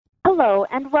Hello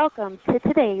and welcome to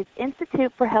today's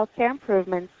Institute for Healthcare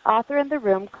Improvements Author in the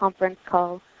Room conference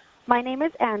call. My name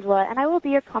is Angela and I will be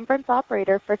your conference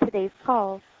operator for today's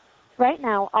call. Right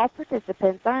now, all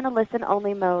participants are in a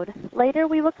listen-only mode. Later,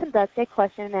 we will conduct a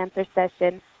question-and-answer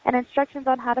session, and instructions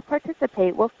on how to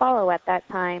participate will follow at that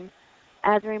time.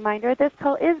 As a reminder, this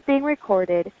call is being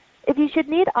recorded. If you should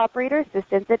need operator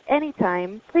assistance at any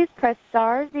time, please press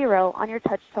 *0 on your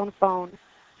touch-tone phone.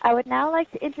 I would now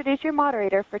like to introduce your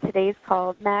moderator for today's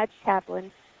call, Madge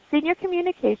Kaplan, Senior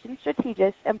Communications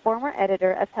Strategist and former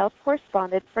editor of Health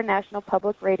Correspondent for National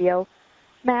Public Radio.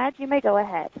 Madge, you may go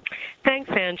ahead. Thanks,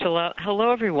 Angela.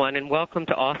 Hello, everyone, and welcome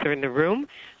to Author in the Room,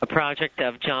 a project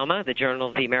of JAMA, the Journal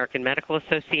of the American Medical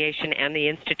Association, and the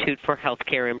Institute for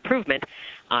Healthcare Improvement,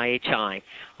 IHI.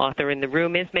 Author in the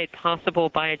Room is made possible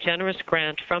by a generous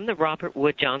grant from the Robert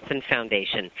Wood Johnson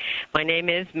Foundation. My name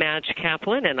is Madge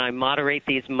Kaplan, and I moderate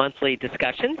these monthly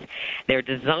discussions. They're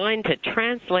designed to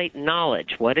translate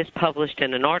knowledge, what is published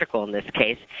in an article in this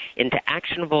case, into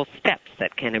actionable steps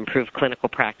that can improve clinical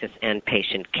practice and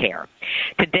patient care.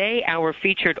 Today, our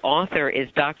featured author is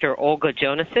Dr. Olga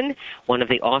Jonassen, one of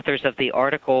the authors of the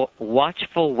article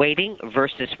Watchful Waiting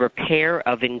versus Repair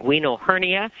of Inguinal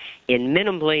Hernia in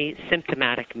Minimally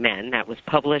Symptomatic Men. That was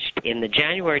published in the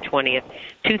January 20th,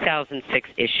 2006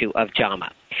 issue of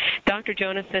JAMA. Dr.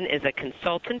 Jonassen is a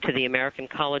consultant to the American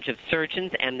College of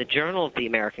Surgeons and the Journal of the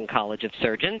American College of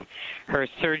Surgeons. Her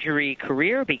surgery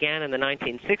career began in the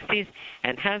 1960s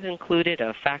and has included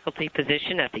a faculty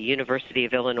position at the University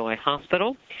of Illinois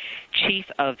Hospital, chief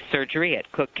of surgery at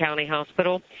Cook County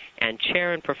Hospital, and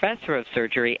chair and professor of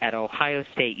surgery at Ohio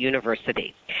State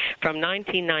University. From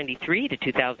 1993 to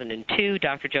 2002,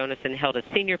 Dr. Jonassen held a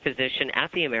senior position at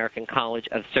the American College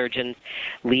of Surgeons,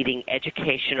 leading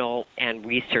educational and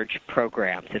research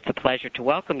programs. It's a pleasure to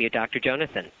welcome you, Dr.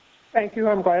 Jonassen. Thank you.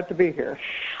 I'm glad to be here.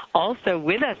 Also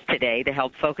with us today to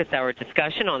help focus our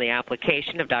discussion on the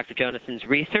application of Dr. Jonassen's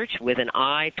research with an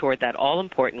eye toward that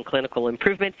all-important clinical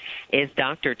improvement is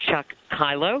Dr. Chuck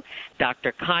Kylo.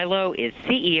 Dr. Kylo is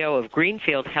CEO of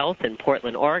Greenfield Health in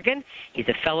Portland, Oregon. He's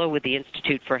a fellow with the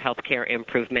Institute for Healthcare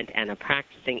Improvement and a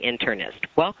practicing internist.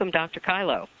 Welcome, Dr.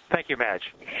 Kylo. Thank you, Madge.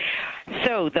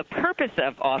 So the purpose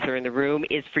of Author in the Room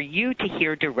is for you to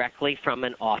hear directly from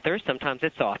an author, sometimes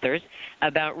it's authors,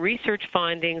 about research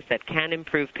findings that can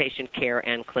improve patient care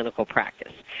and clinical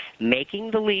practice.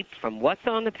 Making the leap from what's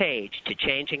on the page to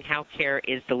changing how care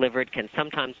is delivered can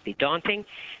sometimes be daunting,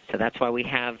 so that's why we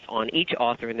have on each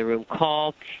Author in the Room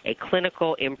call a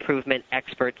clinical improvement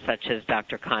expert such as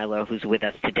Dr. Kylo, who's with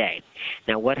us today.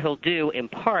 Now, what he'll do in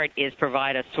part is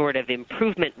provide a sort of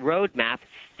improvement roadmap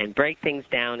and break things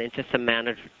down into some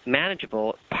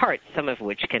manageable parts, some of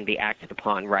which can be acted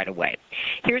upon right away.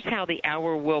 Here's how the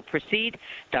hour will proceed.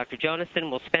 Dr.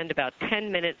 Jonassen will spend about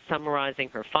 10 minutes summarizing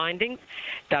her findings.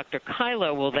 Dr.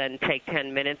 Kylo will then take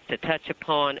 10 minutes to touch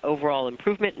upon overall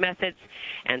improvement methods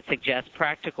and suggest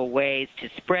practical ways to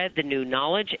spread the new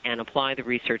knowledge and apply the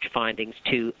research findings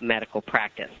to medical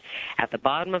practice. At the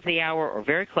bottom of the hour, or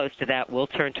very close to that, we'll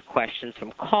turn to questions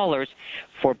from callers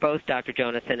for both Dr.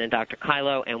 Jonassen and Dr.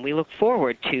 Kylo, and we look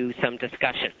forward to some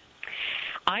discussion.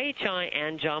 IHI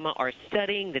and JAMA are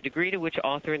studying the degree to which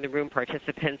Author in the Room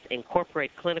participants incorporate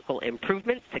clinical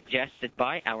improvements suggested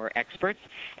by our experts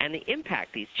and the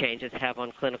impact these changes have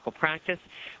on clinical practice.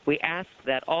 We ask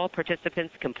that all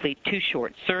participants complete 2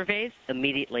 short surveys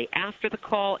immediately after the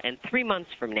call and 3 months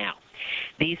from now.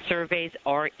 These surveys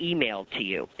are emailed to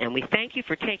you, and we thank you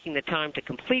for taking the time to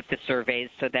complete the surveys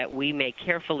so that we may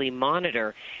carefully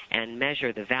monitor and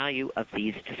measure the value of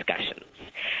these discussions.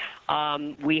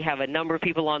 We have a number of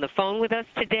people on the phone with us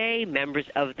today. Members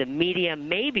of the media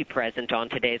may be present on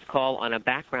today's call on a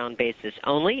background basis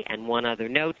only. And one other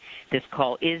note, this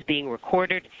call is being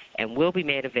recorded and will be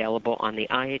made available on the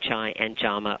IHI and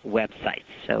JAMA websites.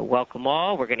 So welcome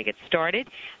all. We're going to get started.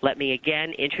 Let me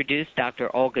again introduce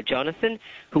Dr. Olga Jonassen,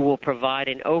 who will provide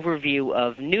an overview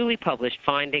of newly published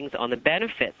findings on the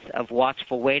benefits of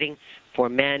watchful waiting for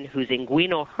men whose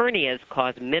inguinal hernias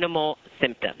cause minimal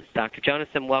symptoms. Dr.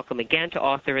 Jonassen, welcome again to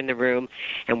Author in the Room,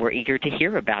 and we're eager to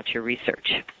hear about your research.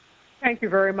 Thank you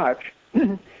very much.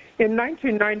 In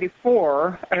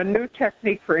 1994, a new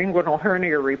technique for inguinal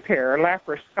hernia repair,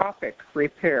 laparoscopic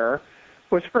repair,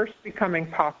 was first becoming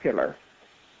popular.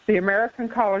 The American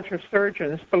College of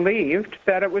Surgeons believed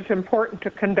that it was important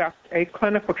to conduct a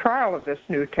clinical trial of this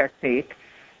new technique,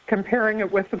 comparing it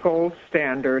with the gold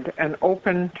standard, an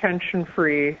open,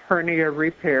 tension-free hernia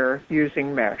repair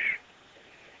using mesh.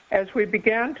 As we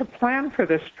began to plan for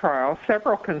this trial,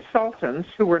 several consultants,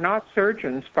 who were not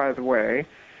surgeons, by the way,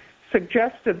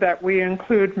 suggested that we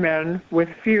include men with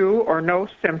few or no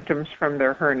symptoms from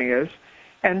their hernias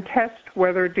and test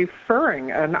whether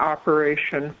deferring an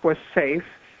operation was safe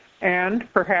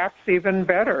and perhaps even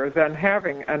better than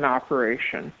having an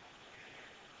operation.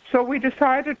 So we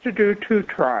decided to do two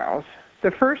trials,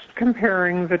 the first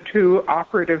comparing the two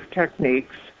operative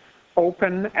techniques,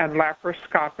 open and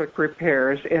laparoscopic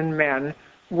repairs in men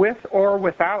with or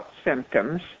without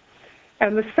symptoms,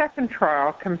 and the second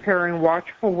trial comparing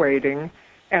watchful waiting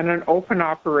and an open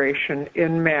operation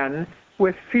in men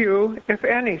with few, if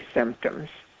any, symptoms.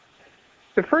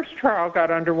 The first trial got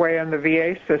underway in the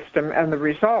VA system, and the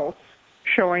results,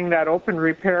 showing that open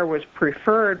repair was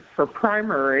preferred for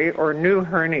primary or new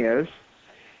hernias,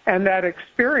 and that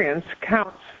experience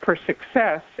counts for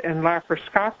success in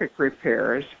laparoscopic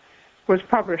repairs, was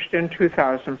published in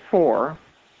 2004.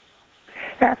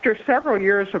 After several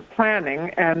years of planning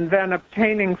and then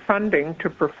obtaining funding to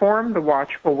perform the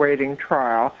watchful waiting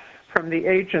trial from the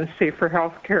Agency for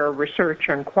Healthcare Research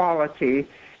and Quality,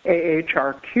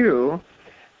 AHRQ,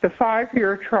 the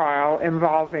 5-year trial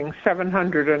involving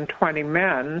 720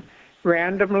 men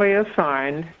randomly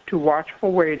assigned to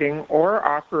watchful waiting or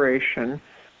operation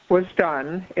was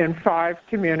done in 5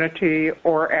 community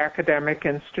or academic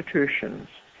institutions.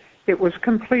 It was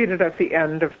completed at the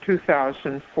end of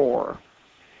 2004.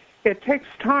 It takes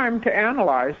time to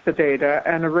analyze the data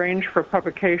and arrange for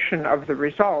publication of the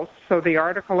results, so the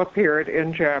article appeared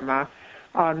in JAMA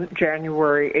on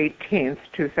January 18,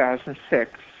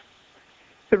 2006.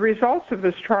 The results of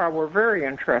this trial were very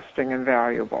interesting and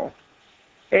valuable.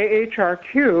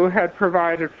 AHRQ had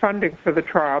provided funding for the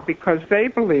trial because they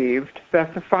believed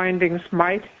that the findings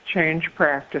might change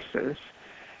practices,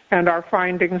 and our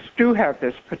findings do have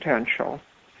this potential.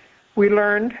 We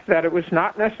learned that it was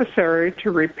not necessary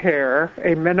to repair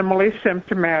a minimally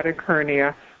symptomatic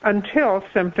hernia until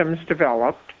symptoms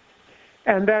developed,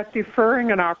 and that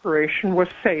deferring an operation was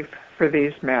safe for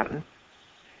these men.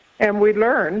 And we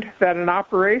learned that an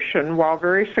operation, while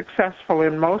very successful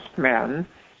in most men,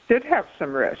 did have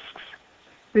some risks.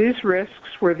 These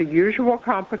risks were the usual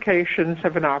complications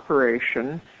of an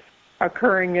operation,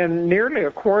 occurring in nearly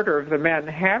a quarter of the men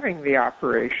having the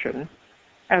operation,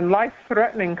 and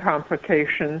life-threatening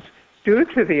complications due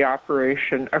to the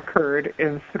operation occurred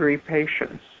in 3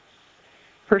 patients.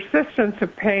 Persistence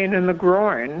of pain in the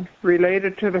groin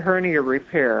related to the hernia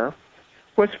repair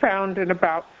was found in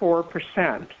about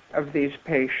 4% of these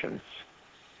patients.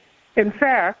 In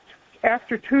fact,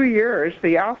 after 2 years,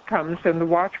 the outcomes in the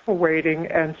watchful waiting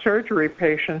and surgery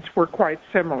patients were quite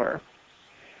similar.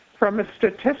 From a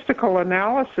statistical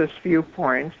analysis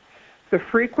viewpoint, the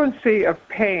frequency of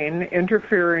pain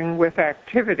interfering with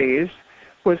activities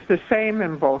was the same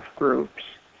in both groups,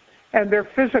 and their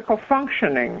physical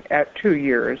functioning at 2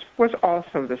 years was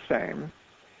also the same.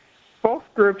 Both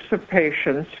groups of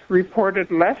patients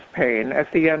reported less pain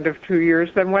at the end of 2 years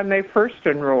than when they first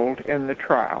enrolled in the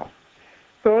trial.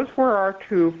 Those were our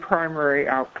 2 primary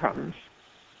outcomes.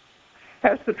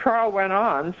 As the trial went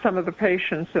on, some of the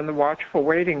patients in the watchful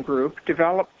waiting group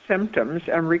developed symptoms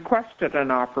and requested an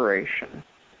operation.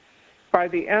 By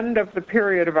the end of the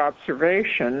period of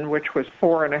observation, which was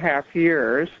 4.5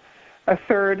 years, a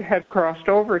third had crossed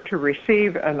over to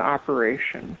receive an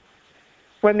operation.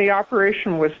 When the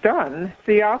operation was done,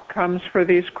 the outcomes for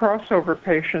these crossover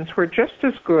patients were just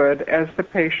as good as the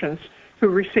patients who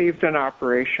received an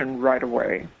operation right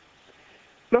away.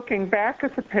 Looking back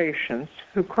at the patients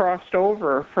who crossed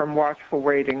over from watchful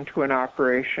waiting to an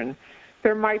operation,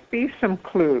 there might be some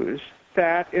clues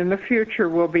that in the future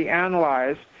will be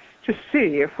analyzed to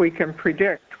see if we can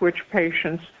predict which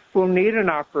patients will need an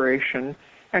operation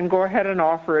and go ahead and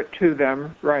offer it to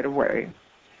them right away.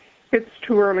 It's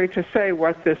too early to say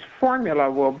what this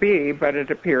formula will be, but it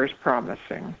appears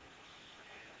promising.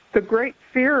 The great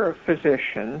fear of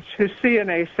physicians who see an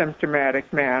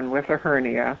asymptomatic man with a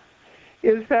hernia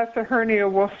is that the hernia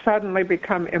will suddenly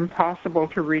become impossible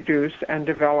to reduce and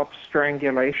develop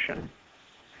strangulation.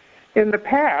 In the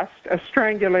past, a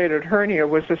strangulated hernia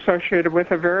was associated with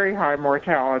a very high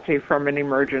mortality from an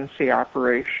emergency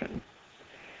operation.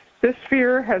 This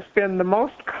fear has been the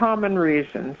most common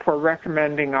reason for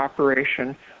recommending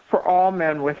operation for all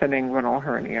men with an inguinal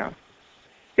hernia.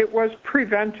 It was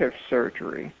preventive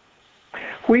surgery.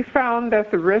 We found that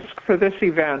the risk for this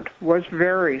event was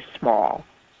very small.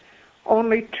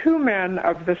 Only 2 men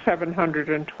of the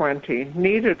 720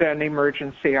 needed an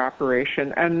emergency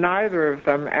operation, and neither of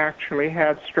them actually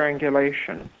had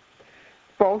strangulation.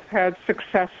 Both had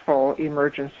successful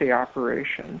emergency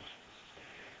operations.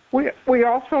 We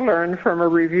also learned from a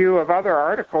review of other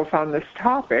articles on this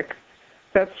topic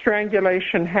that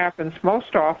strangulation happens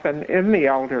most often in the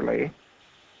elderly,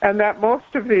 and that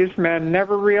most of these men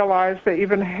never realized they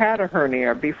even had a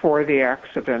hernia before the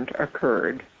accident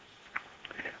occurred.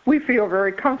 We feel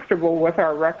very comfortable with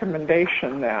our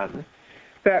recommendation then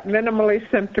that minimally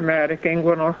symptomatic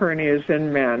inguinal hernias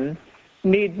in men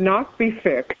need not be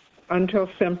fixed until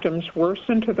symptoms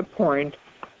worsen to the point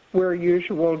where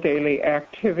usual daily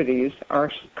activities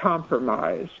are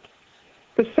compromised.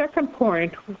 The second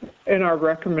point in our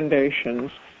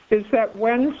recommendations is that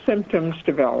when symptoms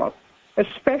develop,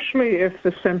 especially if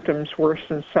the symptoms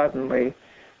worsen suddenly,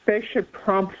 they should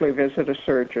promptly visit a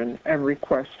surgeon and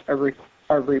request a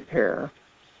repair.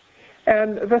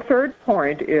 And the third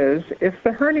point is if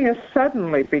the hernia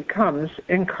suddenly becomes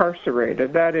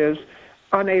incarcerated, that is,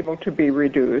 unable to be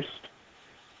reduced,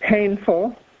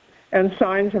 painful, and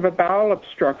signs of a bowel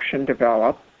obstruction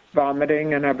develop,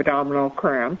 vomiting and abdominal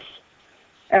cramps,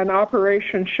 an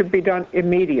operation should be done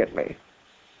immediately.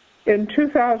 In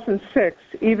 2006,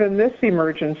 even this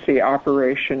emergency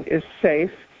operation is safe,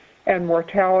 and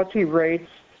mortality rates,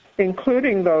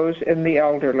 including those in the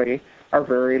elderly, are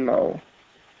very low.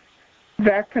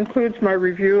 That concludes my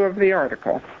review of the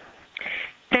article.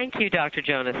 Thank you, Dr.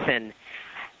 Jonasson.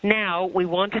 Now we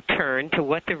want to turn to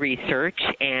what the research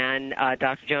and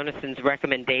Dr. Jonasson's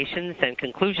recommendations and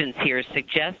conclusions here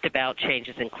suggest about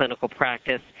changes in clinical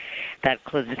practice that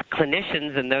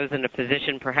clinicians and those in a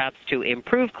position perhaps to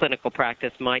improve clinical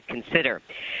practice might consider.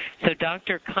 So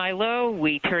Dr. Kylo,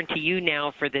 we turn to you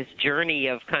now for this journey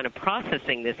of kind of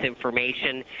processing this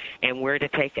information and where to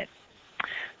take it.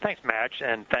 Thanks, Madge,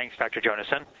 and thanks, Dr.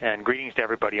 Jonasson, and greetings to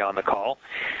everybody on the call.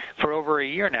 For over a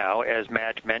year now, as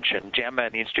Madge mentioned, JAMA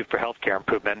and the Institute for Healthcare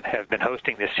Improvement have been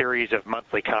hosting this series of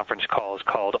monthly conference calls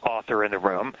called Author in the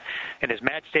Room. And as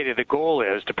Madge stated, the goal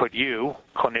is to put you,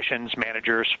 clinicians,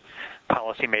 managers,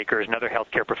 policymakers, and other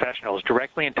healthcare professionals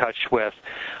directly in touch with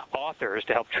authors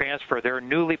to help transfer their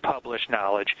newly published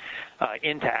knowledge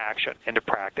into action, into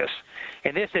practice.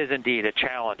 And this is indeed a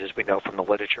challenge, as we know from the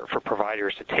literature, for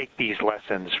providers to take these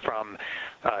lessons from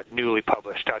newly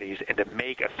published studies and to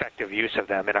make effective use of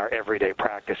them in our everyday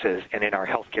practices and in our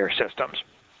healthcare systems.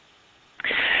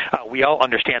 We all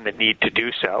understand the need to do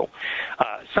so.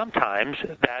 Sometimes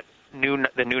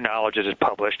the new knowledge that is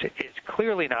published is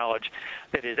clearly knowledge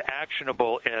that is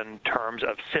actionable in terms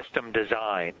of system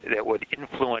design that would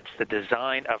influence the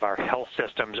design of our health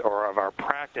systems or of our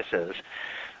practices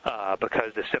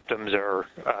because the symptoms are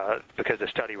because the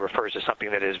study refers to something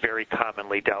that is very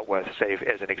commonly dealt with, say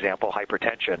as an example,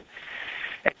 hypertension.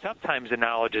 And sometimes the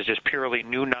knowledge is just purely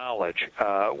new knowledge,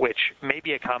 which may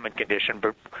be a common condition,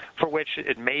 but for which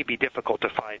it may be difficult to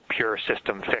find pure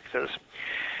system fixes.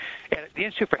 And at the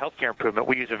Institute for Healthcare Improvement,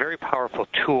 we use a very powerful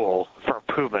tool for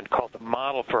improvement called the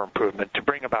Model for Improvement to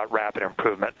bring about rapid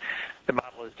improvement. The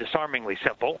model is disarmingly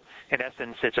simple. In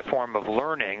essence, it's a form of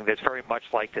learning that's very much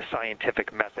like the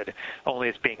scientific method, only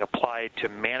it's being applied to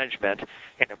management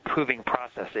and improving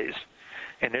processes.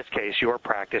 In this case, your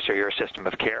practice or your system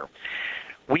of care.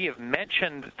 We have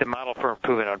mentioned the Model for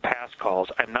Improvement on past calls.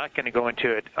 I'm not going to go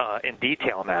into it in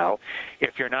detail now.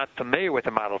 If you're not familiar with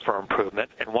the Model for Improvement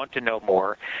and want to know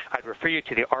more, I'd refer you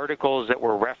to the articles that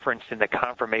were referenced in the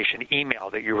confirmation email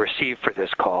that you received for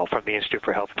this call from the Institute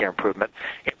for Healthcare Improvement.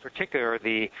 In particular,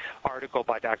 the article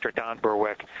by Dr. Don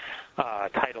Berwick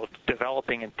titled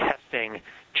Developing and Testing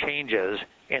Changes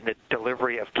in the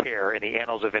Delivery of Care in the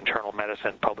Annals of Internal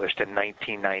Medicine, published in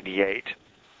 1998.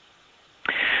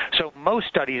 So most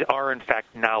studies are, in fact,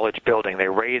 knowledge building. They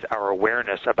raise our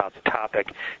awareness about the topic,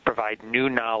 provide new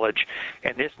knowledge,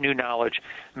 and this new knowledge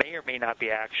may or may not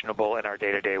be actionable in our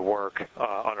day-to-day work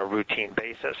on a routine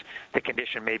basis. The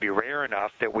condition may be rare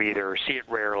enough that we either see it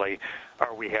rarely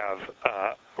or we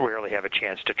rarely have a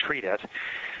chance to treat it.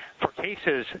 For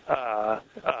cases,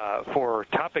 for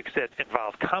topics that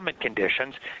involve common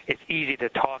conditions, it's easy to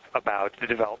talk about the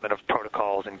development of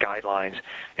protocols and guidelines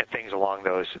and things along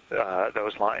those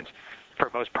lines. For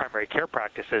most primary care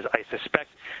practices, I suspect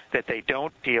that they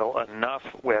don't deal enough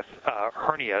with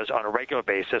hernias on a regular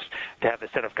basis to have a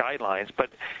set of guidelines, but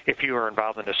if you are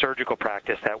involved in a surgical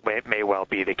practice, that may well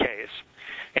be the case.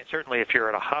 And certainly if you're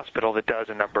at a hospital that does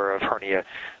a number of hernia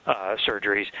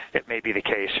surgeries, it may be the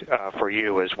case for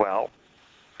you as well.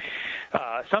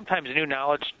 Sometimes new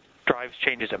knowledge drives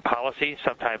changes in policy,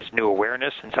 sometimes new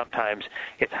awareness, and sometimes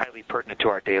it's highly pertinent to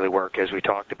our daily work, as we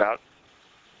talked about.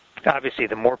 Obviously,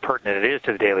 the more pertinent it is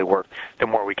to the daily work, the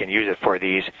more we can use it for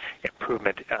these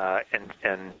improvement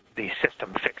and the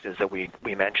system fixes that we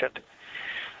mentioned.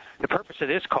 The purpose of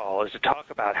this call is to talk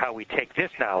about how we take this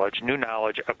knowledge, new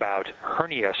knowledge about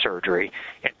hernia surgery,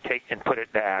 and put it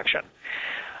into action.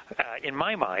 in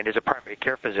my mind, as a primary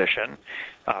care physician,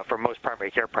 for most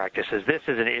primary care practices, this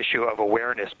is an issue of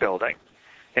awareness building.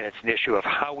 And it's an issue of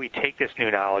how we take this new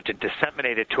knowledge and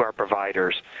disseminate it to our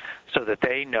providers so that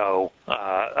they know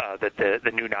that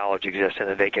the new knowledge exists and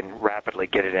that they can rapidly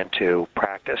get it into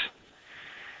practice.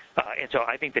 And so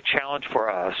I think the challenge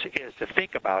for us is to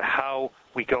think about how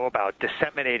we go about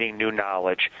disseminating new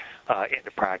knowledge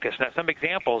into practice. Now, some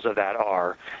examples of that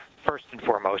are, first and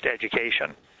foremost,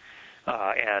 education.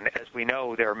 And as we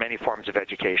know, there are many forms of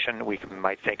education. We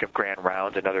might think of grand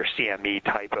rounds and other CME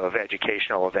type of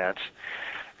educational events.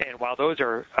 And while those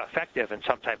are effective and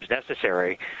sometimes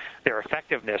necessary, their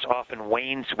effectiveness often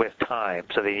wanes with time.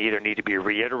 So they either need to be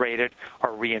reiterated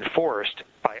or reinforced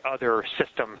by other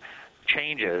system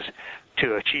changes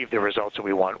to achieve the results that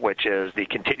we want, which is the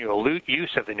continual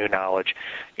use of the new knowledge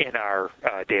in our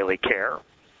daily care.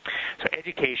 So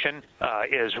education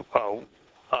is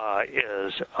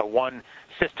one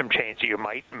system change that you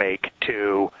might make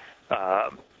to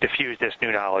diffuse this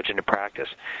new knowledge into practice.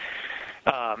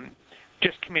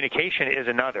 Just communication is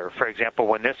another. For example,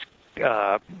 when this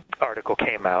article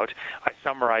came out, I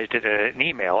summarized it in an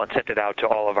email and sent it out to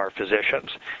all of our physicians.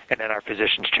 And then our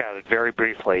physicians chatted very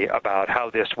briefly about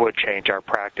how this would change our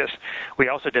practice. We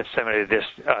also disseminated this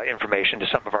information to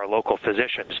some of our local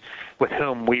physicians to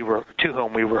whom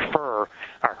we refer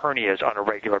our hernias on a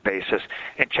regular basis,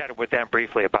 and chatted with them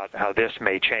briefly about how this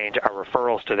may change our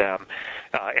referrals to them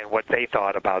and what they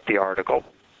thought about the article.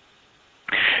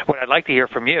 What I'd like to hear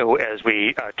from you as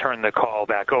we turn the call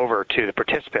back over to the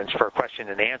participants for a question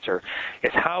and answer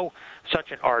is how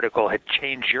such an article had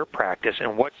changed your practice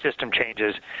and what system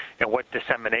changes and what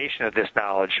dissemination of this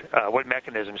knowledge, what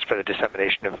mechanisms for the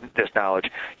dissemination of this knowledge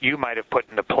you might have put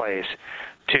into place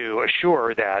to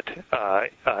assure that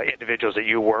individuals that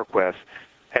you work with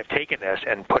have taken this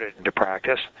and put it into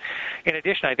practice. In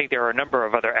addition, I think there are a number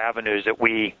of other avenues that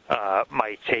we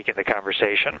might take in the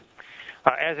conversation.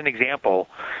 As an example,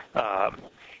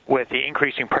 with the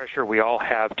increasing pressure we all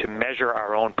have to measure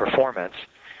our own performance,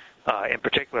 in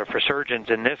particular for surgeons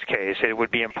in this case, it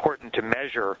would be important to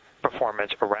measure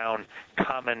performance around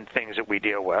common things that we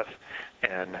deal with.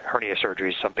 And hernia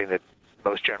surgery is something that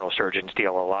most general surgeons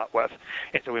deal a lot with.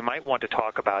 And so we might want to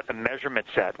talk about a measurement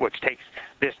set which takes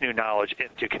this new knowledge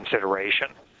into consideration.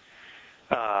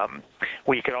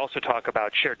 We could also talk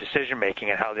about shared decision-making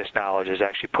and how this knowledge is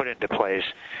actually put into place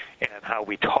and how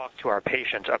we talk to our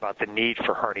patients about the need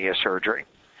for hernia surgery.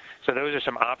 So those are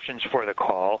some options for the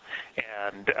call.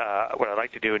 And what I'd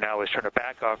like to do now is turn it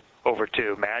back over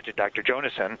to Madge and Dr.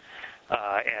 Jonassen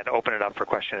and open it up for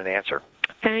question and answer.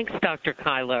 Thanks, Dr.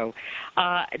 Kylo.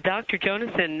 Dr.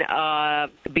 Jonassen,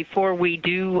 before we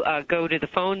do go to the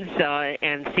phones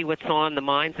and see what's on the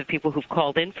minds of people who've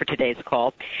called in for today's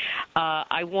call,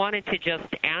 I wanted to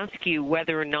just ask you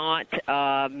whether or not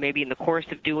maybe in the course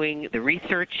of doing the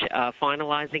research,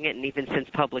 finalizing it, and even since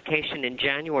publication in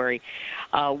January,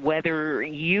 whether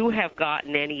you have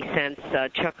gotten any sense,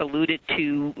 Chuck alluded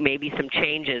to maybe some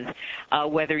changes,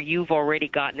 whether you've already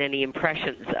gotten any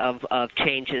impressions of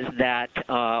changes that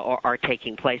are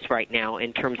taking place right now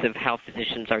in terms of how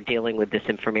physicians are dealing with this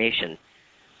information.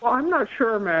 Well, I'm not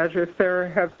sure, Madge, if there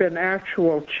have been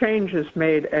actual changes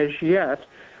made as yet.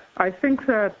 I think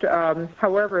that,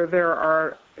 however, there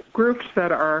are groups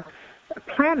that are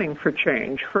planning for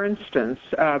change. For instance,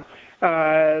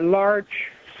 large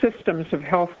systems of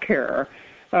health care.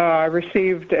 I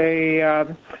received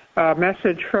a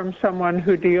message from someone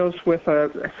who deals with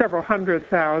several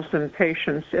 100,000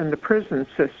 patients in the prison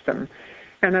system.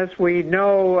 And as we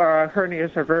know,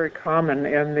 hernias are very common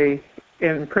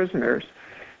in prisoners.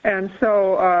 And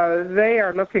so they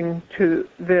are looking to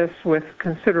this with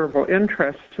considerable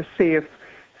interest to see if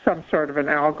some sort of an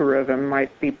algorithm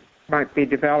might be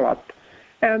developed.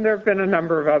 And there have been a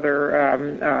number of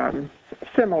other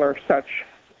similar such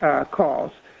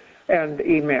calls and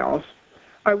emails.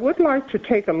 I would like to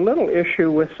take a little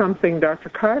issue with something Dr.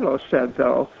 Kylo said,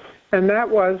 though, and that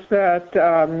was that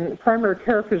primary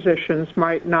care physicians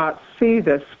might not see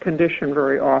this condition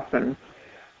very often.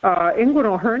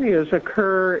 Inguinal hernias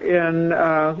occur in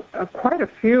quite a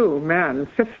few men,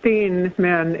 15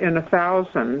 men in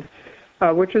 1,000,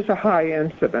 which is a high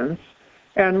incidence,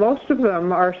 and most of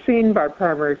them are seen by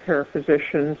primary care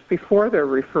physicians before they're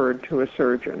referred to a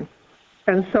surgeon.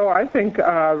 And so I think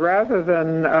rather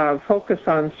than focus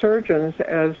on surgeons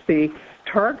as the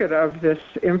target of this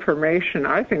information,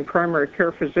 I think primary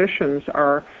care physicians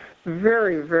are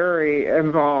very, very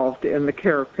involved in the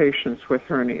care of patients with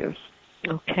hernias.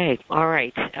 Okay. All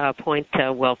right. Point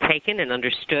well taken and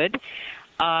understood.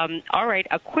 All right,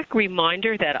 a quick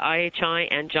reminder that IHI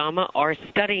and JAMA are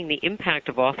studying the impact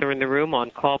of Author in the Room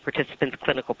on call participants'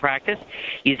 clinical practice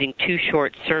using 2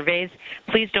 short surveys.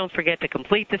 Please don't forget to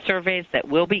complete the surveys that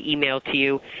will be emailed to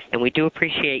you, and we do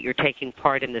appreciate your taking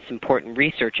part in this important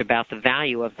research about the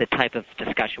value of the type of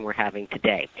discussion we're having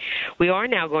today. We are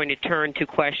now going to turn to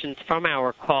questions from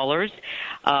our callers.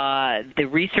 The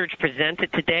research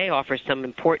presented today offers some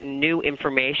important new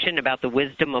information about the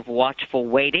wisdom of watchful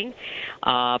waiting,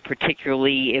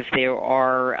 particularly if there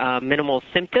are minimal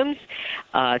symptoms.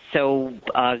 So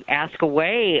ask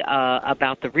away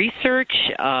about the research,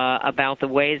 about the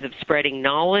ways of spreading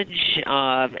knowledge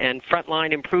and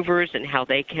frontline improvers and how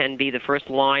they can be the first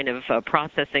line of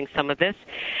processing some of this.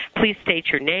 Please state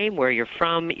your name, where you're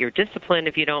from, your discipline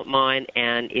if you don't mind,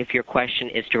 and if your question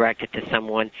is directed to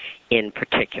someone in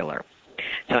particular.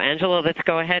 So, Angela, let's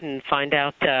go ahead and find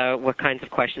out what kinds of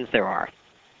questions there are.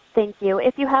 Thank you.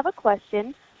 If you have a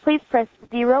question, please press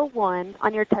 01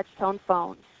 on your touch-tone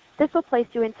phone. This will place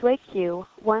you into a queue.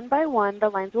 One by one, the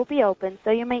lines will be open,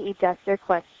 so you may each ask your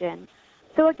question.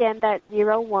 So again, that's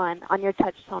 01 on your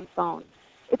touch-tone phone.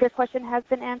 If your question has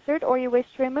been answered or you wish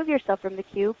to remove yourself from the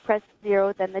queue, press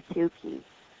 0, then the 2 key.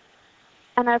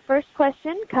 And our first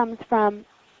question comes from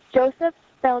Joseph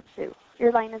Belchu.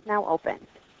 Your line is now open.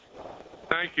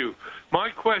 Thank you. My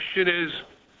question is,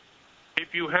 if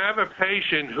you have a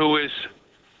patient who is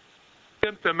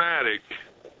symptomatic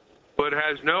but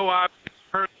has no obvious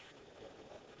hernia,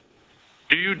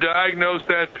 do you diagnose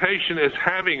that patient as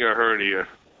having a hernia?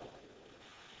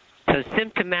 So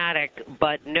symptomatic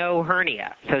but no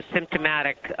hernia. So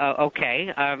symptomatic,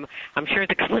 okay. I'm sure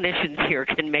the clinicians here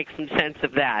can make some sense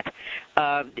of that.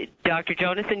 Dr.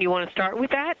 Jonason, you want to start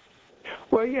with that?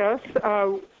 Well, yes.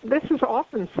 This is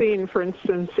often seen, for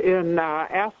instance, in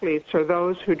athletes or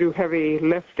those who do heavy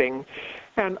lifting.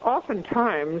 And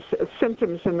oftentimes,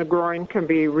 symptoms in the groin can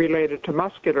be related to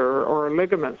muscular or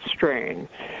ligament strain.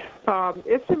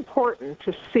 It's important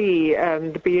to see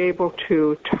and be able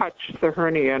to touch the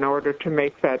hernia in order to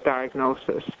make that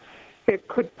diagnosis. It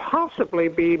could possibly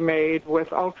be made with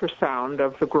ultrasound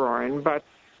of the groin, but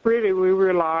really we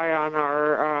rely on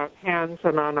our hands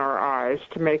and on our eyes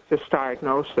to make this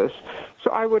diagnosis.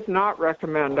 So I would not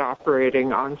recommend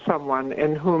operating on someone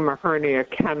in whom a hernia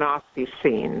cannot be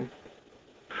seen.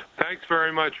 Thanks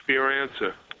very much for your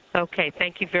answer. Okay,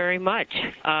 thank you very much.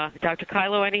 Dr.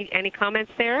 Kylo, any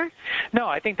comments there? No,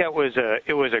 I think that was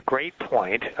it was a great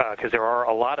point because there are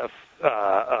a lot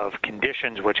of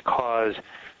conditions which cause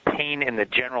pain in the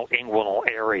general inguinal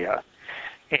area.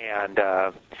 And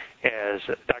as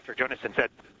Dr. Jonason said,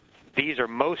 these are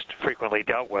most frequently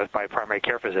dealt with by primary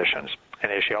care physicians.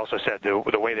 And as she also said,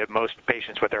 the way that most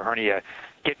patients with their hernia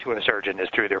get to a surgeon is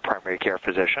through their primary care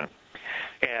physician.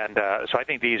 And so I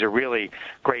think these are really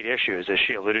great issues, as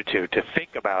she alluded to think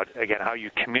about, again, how you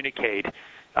communicate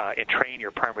and train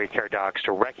your primary care docs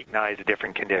to recognize the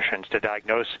different conditions, to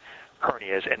diagnose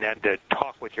hernias, and then to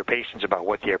talk with your patients about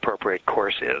what the appropriate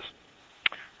course is.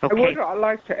 Okay. I would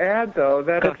like to add, though,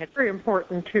 that it's very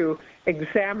important to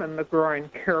examine the groin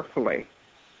carefully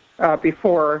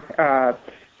before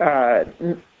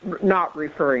not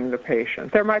referring the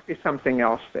patient. There might be something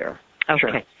else there. Okay,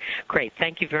 sure. Great.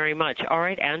 Thank you very much. All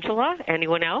right, Angela,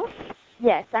 anyone else?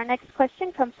 Yes, our next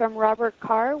question comes from Robert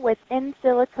Carr with In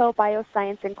Silico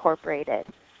Bioscience Incorporated.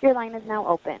 Your line is now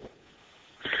open.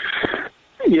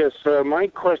 Yes, my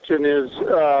question is,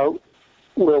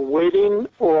 will waiting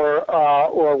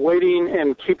or waiting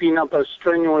and keeping up a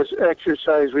strenuous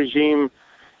exercise regime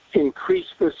increase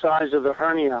the size of the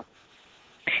hernia?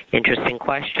 Interesting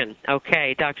question.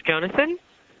 Okay, Dr. Jonason?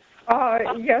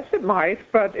 Yes, it might,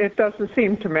 but it doesn't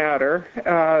seem to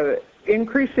matter.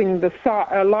 Increasing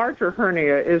a larger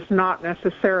hernia is not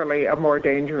necessarily a more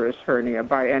dangerous hernia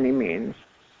by any means.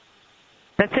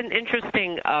 That's an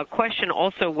interesting question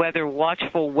also, whether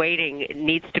watchful waiting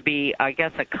needs to be, I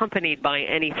guess, accompanied by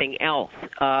anything else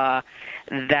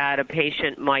that a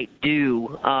patient might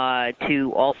do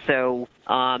to also,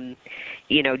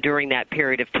 during that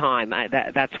period of time.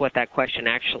 That's what that question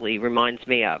actually reminds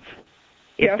me of.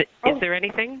 Is there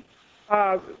anything?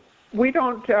 We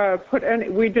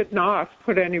did not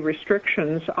put any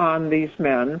restrictions on these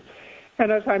men.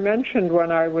 And as I mentioned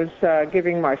when I was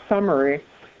giving my summary,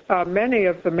 many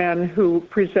of the men who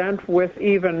present with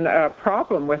even a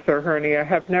problem with their hernia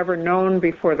have never known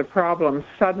before the problem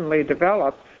suddenly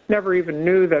developed, never even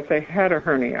knew that they had a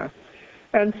hernia.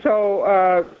 And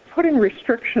so putting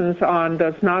restrictions on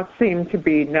does not seem to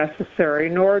be necessary,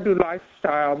 nor do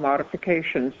lifestyle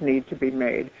modifications need to be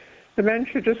made. The men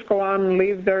should just go on and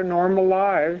live their normal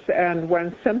lives, and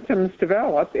when symptoms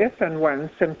develop, if and when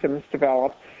symptoms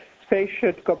develop, they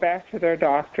should go back to their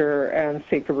doctor and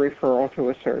seek a referral to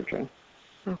a surgeon.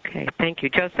 Okay, thank you.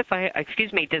 Joseph,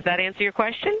 does that answer your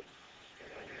question?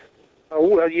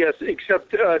 Well, yes,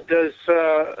 except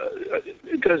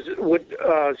would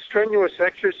strenuous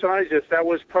exercise, if that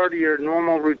was part of your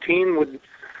normal routine,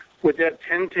 would that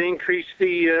tend to increase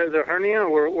the hernia,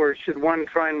 or should one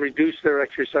try and reduce their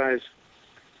exercise?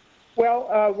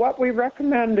 Well, what we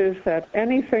recommend is that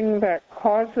anything that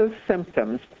causes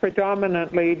symptoms,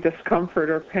 predominantly discomfort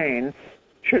or pain,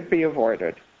 should be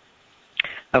avoided.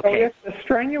 Okay. So if the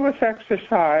strenuous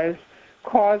exercise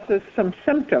causes some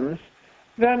symptoms,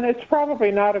 then it's probably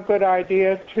not a good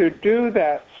idea to do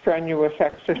that strenuous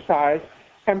exercise,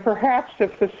 and perhaps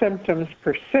if the symptoms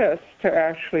persist, to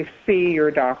actually see your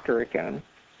doctor again.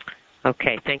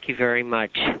 Okay, thank you very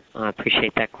much. I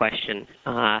appreciate that question.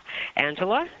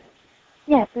 Angela?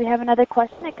 Yes, we have another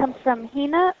question. It comes from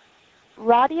Hina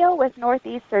Radio with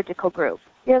Northeast Surgical Group.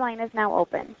 Your line is now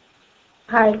open.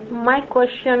 Hi, my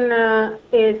question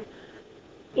is,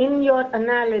 in your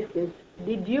analysis,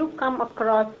 did you come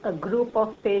across a group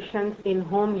of patients in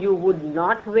whom you would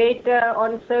not wait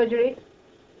on surgery?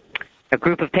 A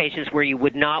group of patients where you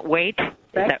would not wait?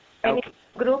 Any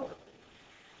group?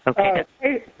 Okay.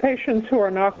 Patients who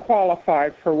are not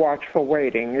qualified for watchful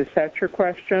waiting. Is that your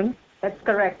question? That's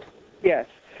correct. Yes.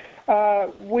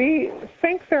 We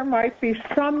think there might be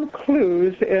some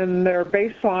clues in their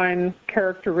baseline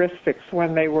characteristics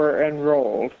when they were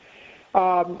enrolled.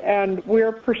 And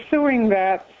we're pursuing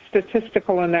that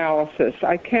statistical analysis.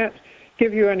 I can't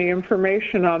give you any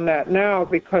information on that now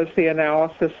because the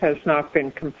analysis has not been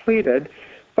completed,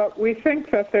 but we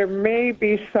think that there may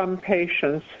be some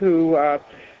patients who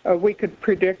we could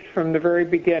predict from the very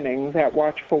beginning that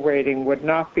watchful waiting would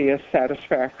not be a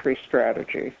satisfactory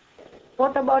strategy.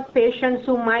 What about patients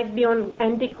who might be on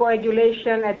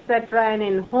anticoagulation, etc., and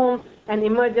in whom an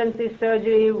emergency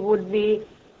surgery would be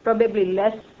probably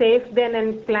less safe than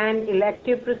a planned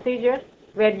elective procedure,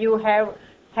 where you have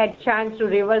had chance to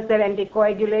reverse their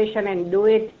anticoagulation and do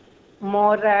it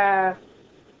more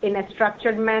in a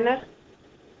structured manner?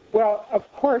 Well, of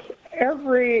course,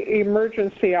 every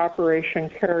emergency operation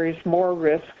carries more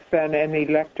risk than an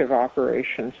elective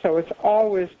operation, so it's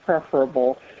always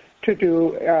preferable to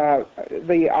do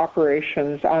the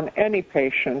operations on any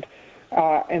patient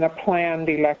in a planned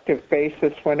elective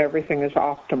basis when everything is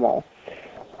optimal.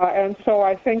 And so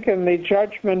I think in the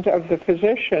judgment of the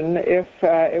physician, if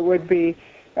it would be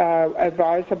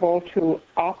advisable to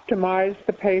optimize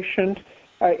the patient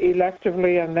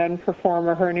electively and then perform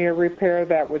a hernia repair,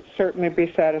 that would certainly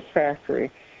be satisfactory.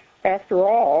 After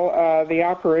all, the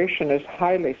operation is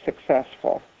highly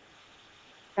successful.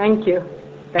 Thank you.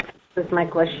 That's my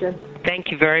question.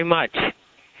 Thank you very much.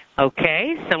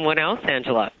 Okay, someone else,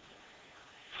 Angela?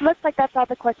 Looks like that's all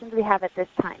the questions we have at this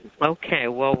time. Okay,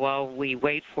 well, while we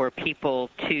wait for people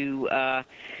to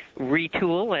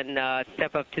retool and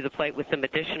step up to the plate with some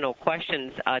additional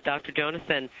questions, Dr.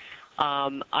 Jonason,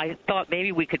 I thought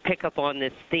maybe we could pick up on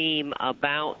this theme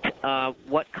about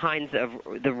what kinds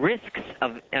of the risks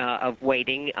of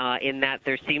waiting, in that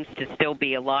there seems to still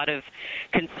be a lot of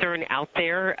concern out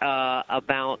there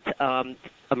about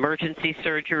emergency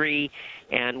surgery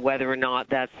and whether or not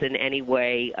that's in any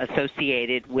way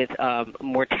associated with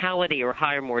mortality or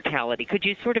higher mortality. Could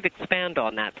you sort of expand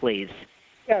on that, please?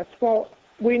 Yes, well,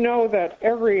 we know that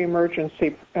every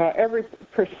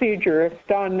procedure, if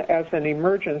done as an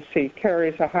emergency,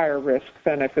 carries a higher risk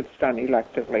than if it's done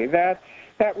electively.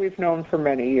 That we've known for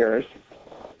many years.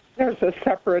 There's a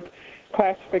separate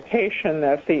classification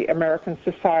that the American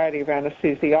Society of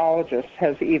Anesthesiologists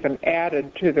has even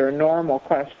added to their normal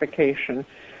classification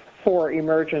for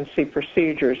emergency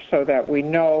procedures, so that we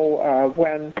know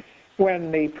when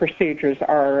the procedures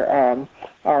are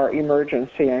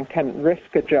emergency and can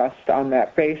risk adjust on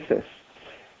that basis.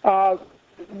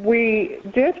 We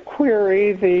did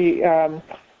query the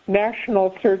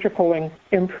National Surgical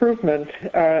Improvement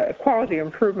Quality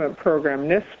Improvement Program,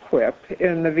 NSQIP,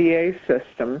 in the VA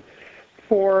system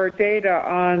for data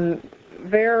on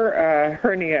their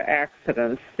hernia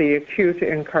accidents, the acute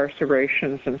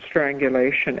incarcerations and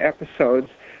strangulation episodes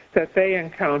that they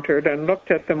encountered, and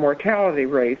looked at the mortality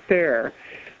rate there.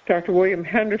 Dr. William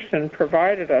Henderson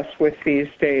provided us with these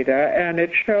data, and it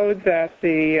showed that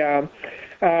the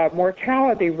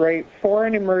mortality rate for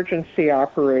an emergency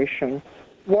operation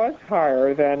was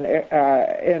higher than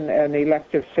in an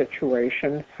elective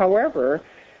situation. However,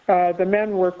 the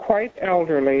men were quite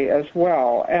elderly as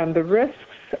well, and the risks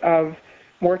of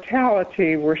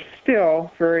mortality were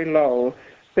still very low.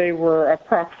 They were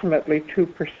approximately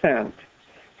 2%.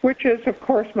 Which is, of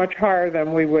course, much higher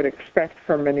than we would expect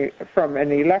from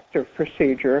an elective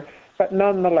procedure, but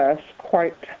nonetheless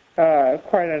quite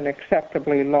an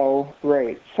acceptably low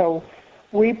rate. So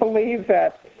we believe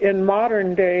that in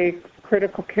modern day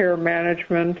critical care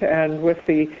management and with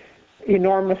the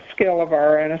enormous skill of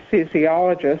our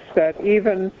anesthesiologists, that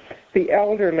even the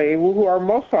elderly, who are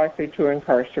most likely to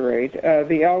incarcerate,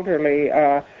 the elderly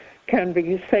can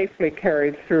be safely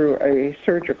carried through a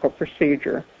surgical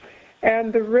procedure.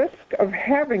 And the risk of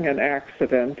having an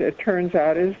accident, it turns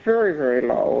out, is very, very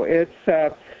low. It's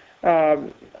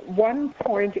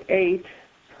 1.8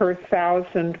 per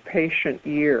 1,000 patient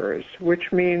years,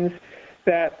 which means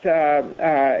that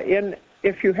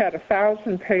if you had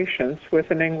 1,000 patients with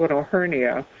an inguinal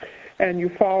hernia and you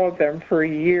followed them for a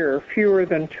year, fewer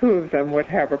than 2 of them would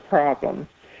have a problem.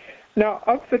 Now,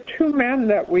 of the 2 men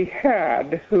that we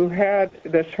had who had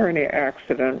this hernia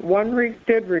accident, one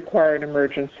did require an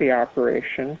emergency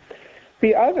operation.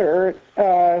 The other,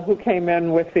 who came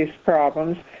in with these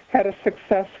problems, had a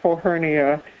successful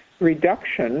hernia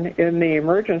reduction in the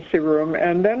emergency room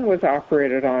and then was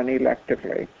operated on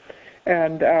electively.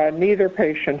 And neither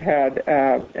patient had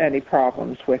any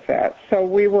problems with that. So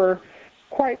we were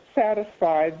quite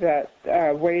satisfied that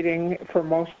waiting for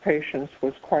most patients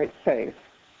was quite safe.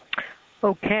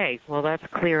 Okay, well, that's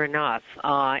clear enough.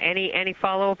 Any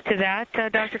follow-up to that,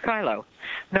 Dr. Kylo?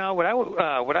 No, what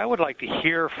I would like to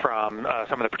hear from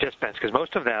some of the participants, because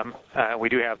most of them, we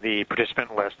do have the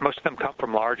participant list, most of them come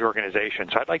from large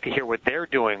organizations. So I'd like to hear what they're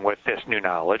doing with this new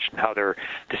knowledge and how they're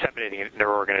disseminating it in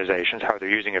their organizations, how they're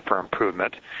using it for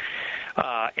improvement.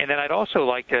 And then I'd also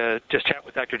like to just chat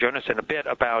with Dr. Jonassen a bit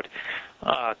about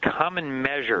common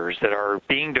measures that are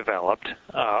being developed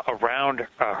around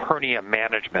hernia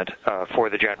management for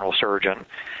the general surgeon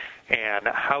and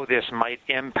how this might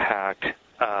impact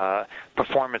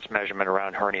performance measurement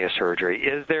around hernia surgery.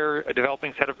 Is there a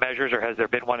developing set of measures, or has there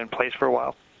been one in place for a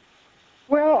while?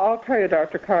 Well, I'll tell you,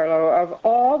 Dr. Carlo, of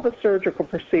all the surgical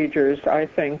procedures, I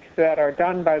think, that are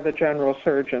done by the general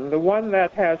surgeon, the one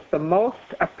that has the most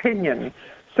opinion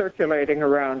circulating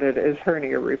around it is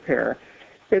hernia repair.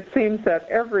 It seems that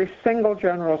every single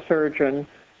general surgeon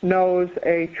knows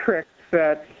a trick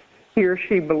that he or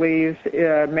she believes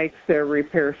makes their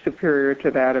repair superior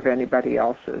to that of anybody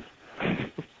else's.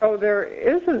 So there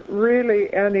isn't really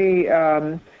any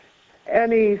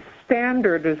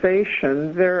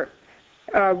standardization.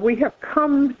 We have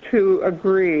come to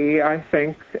agree, I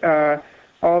think,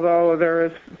 although there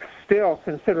is still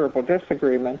considerable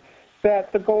disagreement,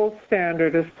 that the gold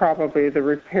standard is probably the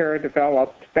repair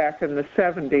developed back in the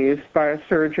 70s by a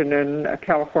surgeon in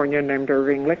California named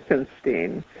Irving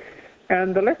Lichtenstein.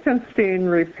 And the Lichtenstein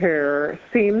repair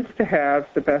seems to have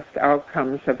the best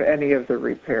outcomes of any of the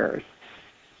repairs.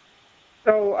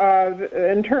 So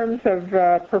in terms of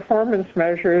performance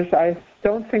measures, I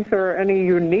don't think there are any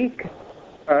unique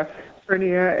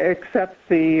hernia except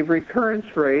the recurrence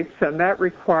rates, and that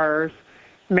requires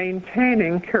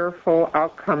maintaining careful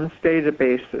outcomes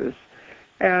databases.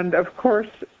 And of course,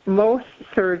 most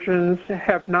surgeons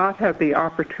have not had the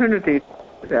opportunity to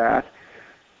do that.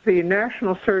 The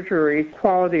National Surgery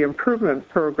Quality Improvement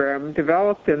Program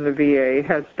developed in the VA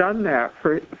has done that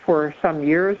for some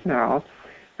years now,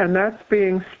 and that's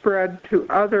being spread to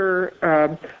other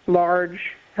large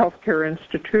healthcare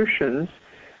institutions.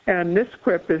 And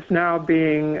NSQIP is now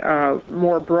being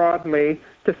more broadly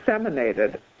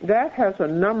disseminated. That has a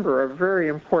number of very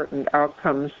important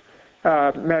outcomes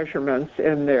measurements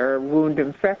in there: wound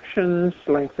infections,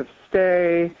 length of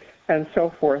stay, and so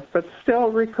forth. But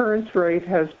still, recurrence rate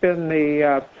has been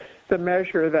the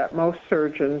measure that most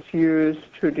surgeons use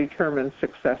to determine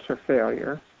success or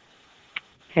failure.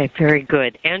 Okay, very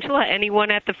good. Angela, anyone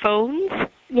at the phones?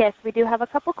 Yes, we do have a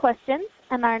couple questions,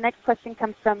 and our next question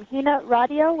comes from Hina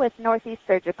Radio with Northeast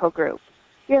Surgical Group.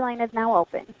 Your line is now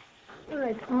open. All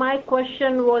right. My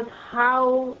question was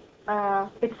how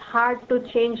it's hard to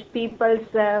change people's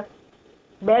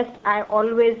best, I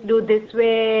always do this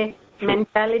way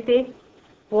mentality.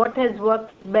 What has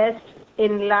worked best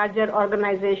in larger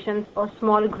organizations or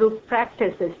small group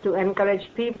practices to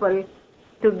encourage people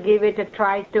to give it a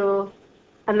try to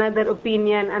another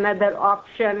opinion, another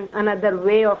option, another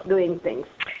way of doing things?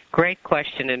 Great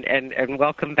question, and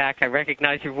welcome back. I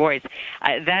recognize your voice.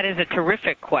 That is a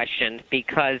terrific question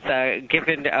because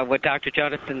given what Dr.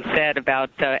 Jonassen said about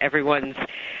everyone's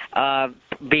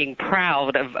being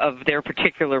proud of their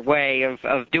particular way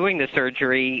of doing the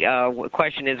surgery, the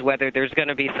question is whether there's going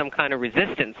to be some kind of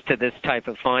resistance to this type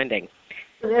of finding.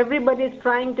 Everybody's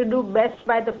trying to do best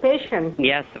by the patient.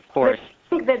 Yes, of course.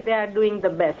 They think that they are doing the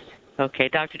best. Okay,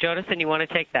 Dr. Jonassen, you want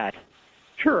to take that?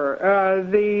 Sure.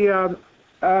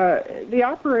 The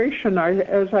operation,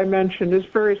 as I mentioned, is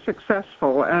very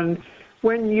successful, and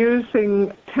when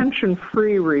using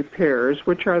tension-free repairs,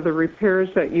 which are the repairs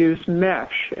that use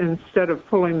mesh instead of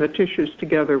pulling the tissues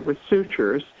together with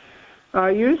sutures,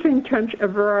 using a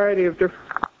variety of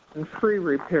different free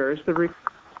repairs, the repairs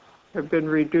have been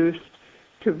reduced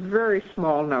to very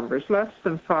small numbers, less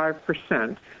than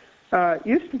 5%.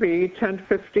 Used to be 10 to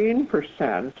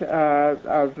 15%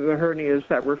 of the hernias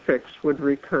that were fixed would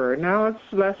recur. Now it's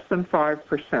less than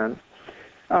 5%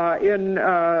 in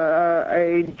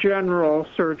a general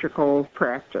surgical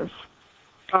practice.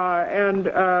 And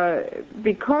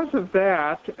because of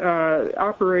that,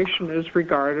 operation is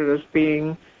regarded as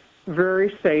being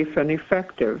very safe and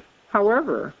effective.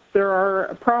 However, there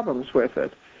are problems with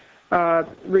it.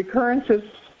 Recurrence is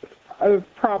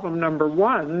problem number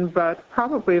one, but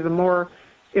probably the more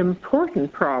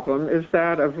important problem is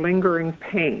that of lingering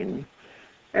pain.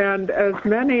 And as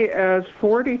many as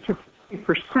 40 to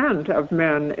 50% of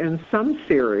men in some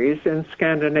series, in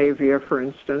Scandinavia, for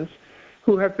instance,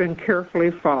 who have been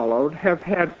carefully followed, have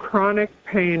had chronic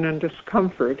pain and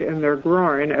discomfort in their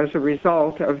groin as a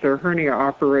result of their hernia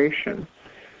operation.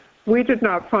 We did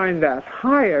not find that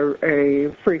high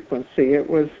a frequency. It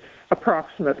was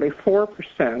approximately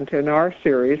 4% in our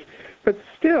series, but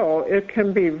still it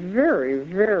can be very,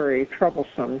 very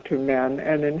troublesome to men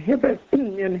and inhibit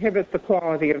the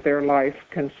quality of their life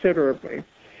considerably.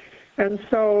 And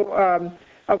so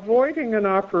avoiding an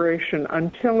operation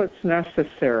until it's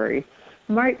necessary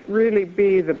might really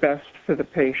be the best for the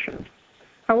patient.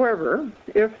 However,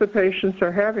 if the patients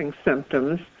are having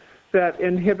symptoms that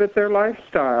inhibit their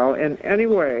lifestyle in any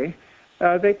way,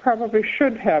 they probably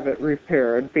should have it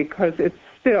repaired because it's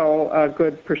still a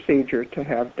good procedure to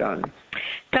have done.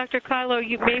 Dr. Kylo,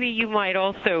 maybe you might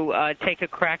also take a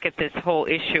crack at this whole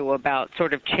issue about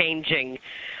sort of changing,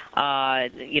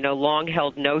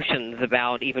 long-held notions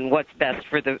about even what's best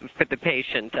for the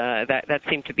patient. That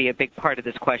seemed to be a big part of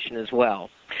this question as well.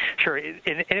 Sure,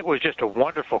 and it was just a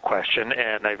wonderful question,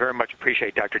 and I very much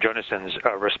appreciate Dr. Jonassen's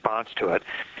response to it.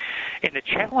 And the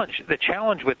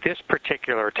challenge with this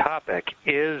particular topic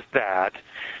is that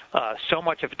so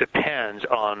much of it depends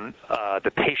on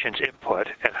the patient's input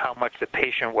and how much the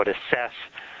patient would assess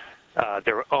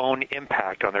their own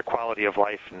impact on their quality of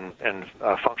life and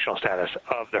functional status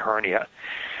of the hernia.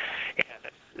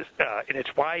 And it's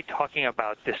why talking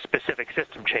about this specific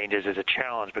system changes is a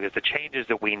challenge, because the changes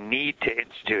that we need to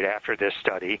institute after this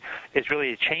study is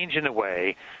really a change in the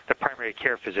way the primary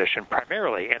care physician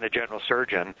primarily and the general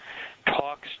surgeon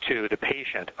talks to the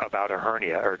patient about a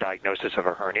hernia or diagnosis of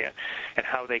a hernia and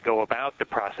how they go about the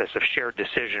process of shared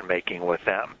decision-making with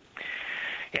them.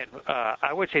 And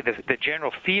I would say that the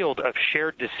general field of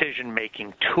shared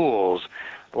decision-making tools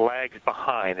lags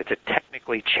behind. It's a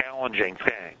technically challenging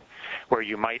thing, where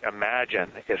you might imagine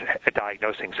if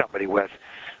diagnosing somebody with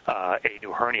a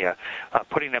new hernia,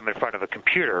 putting them in front of a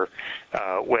computer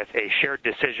with a shared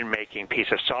decision-making piece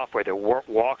of software that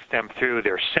walks them through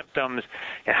their symptoms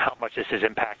and how much this is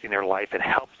impacting their life and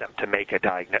helps them to make a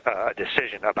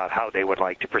decision about how they would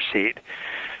like to proceed.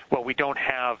 Well, we don't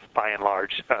have, by and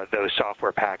large, those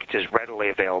software packages readily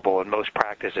available, and most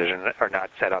practices are not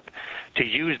set up to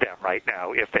use them right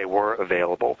now if they were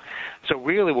available. So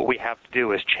really what we have to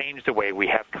do is change the way we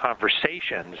have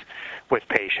conversations with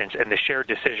patients and the shared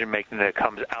decision-making that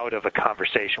comes out of a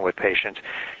conversation with patients.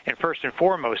 And first and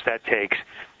foremost, that takes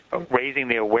raising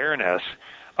the awareness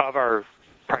of our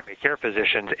primary care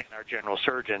physicians and our general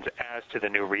surgeons as to the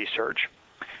new research.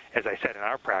 As I said, in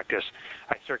our practice,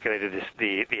 I circulated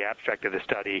the abstract of the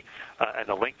study and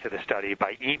the link to the study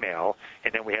by email,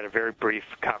 and then we had a very brief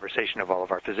conversation of all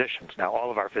of our physicians. Now,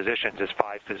 all of our physicians is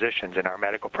 5 physicians in our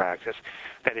medical practice.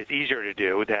 That is easier to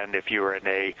do than if you were in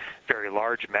a very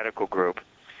large medical group.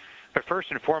 But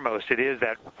first and foremost, it is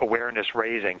that awareness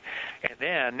raising. And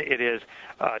then it is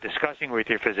discussing with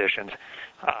your physicians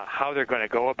how they're going to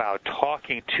go about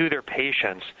talking to their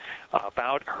patients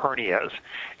about hernias.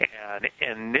 And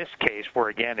in this case, where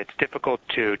again, it's difficult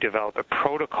to develop a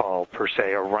protocol per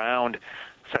se around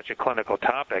such a clinical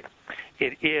topic,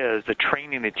 it is the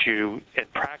training that you and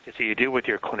practice that you do with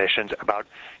your clinicians about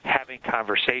having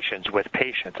conversations with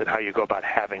patients and how you go about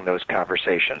having those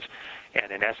conversations.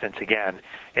 And in essence, again,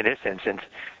 in this instance,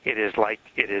 it is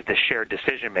the shared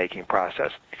decision-making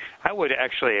process. I would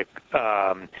actually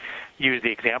use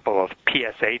the example of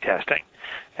PSA testing.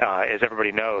 As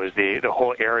everybody knows, the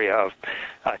whole area of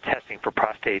testing for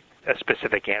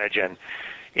prostate-specific antigen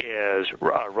is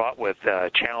wrought with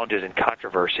challenges and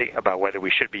controversy about whether we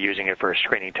should be using it for a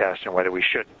screening test and whether we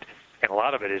shouldn't. And a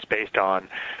lot of it is based on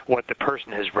what the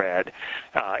person has read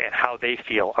and how they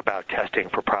feel about testing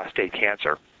for prostate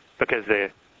cancer. Because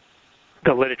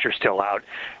the literature's still out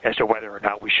as to whether or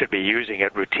not we should be using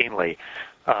it routinely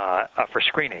for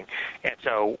screening. And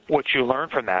so what you learn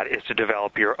from that is to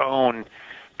develop your own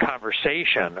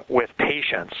conversation with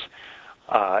patients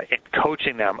and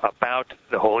coaching them about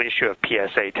the whole issue of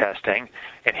PSA testing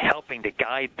and helping to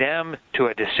guide them to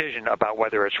a decision about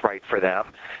whether it's right for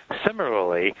them.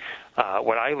 Similarly,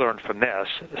 what I learned from this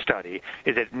study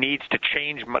is it needs to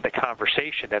change the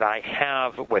conversation that I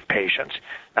have with patients.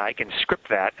 Now, I can script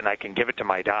that and I can give it to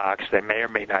my docs. They may or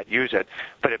may not use it,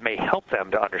 but it may help them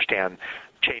to understand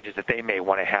changes that they may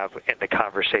want to have in the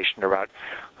conversation about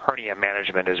hernia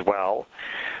management as well.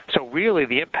 So really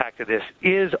the impact of this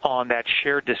is on that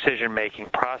shared decision-making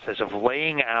process of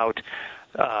laying out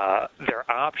their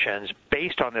options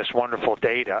based on this wonderful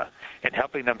data and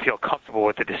helping them feel comfortable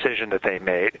with the decision that they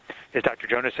made. As Dr.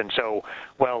 Jonason so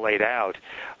well laid out,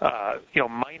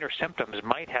 minor symptoms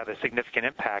might have a significant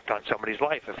impact on somebody's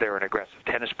life. If they're an aggressive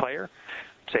tennis player,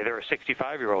 say they're a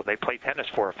 65-year-old, they play tennis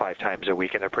 4 or 5 times a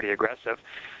week and they're pretty aggressive,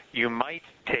 you might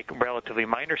take relatively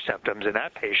minor symptoms in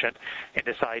that patient and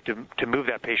decide to move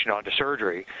that patient on to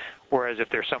surgery. Whereas if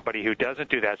there's somebody who doesn't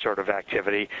do that sort of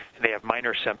activity and they have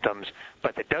minor symptoms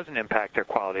but that doesn't impact their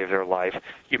quality of their life,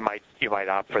 you might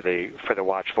opt for the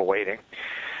watchful waiting.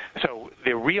 So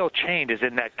the real change is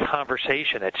in that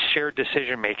conversation, that shared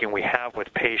decision-making we have with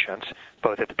patients,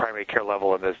 both at the primary care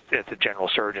level and at the general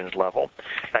surgeon's level.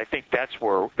 And I think that's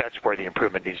where the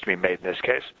improvement needs to be made in this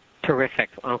case. Terrific.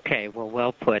 Okay,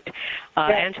 well put.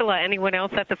 Angela, anyone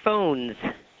else at the phones?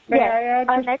 May I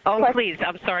add? Please.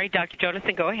 I'm sorry, Dr.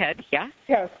 Jonason, go ahead. Yeah?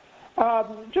 Yes.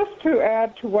 Just to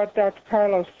add to what Dr.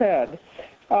 Carlo said,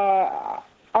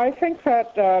 I think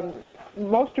that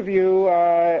most of you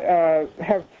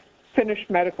have finished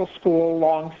medical school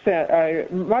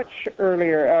much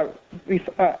earlier,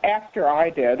 after I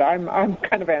did. I'm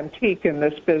kind of antique in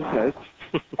this business.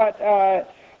 But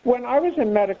when I was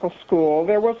in medical school,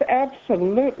 there was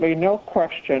absolutely no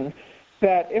question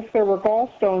that if there were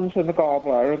gallstones in the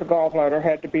gallbladder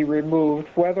had to be removed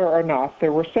whether or not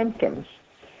there were symptoms.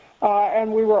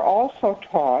 And we were also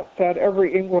taught that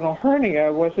every inguinal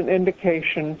hernia was an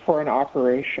indication for an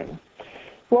operation.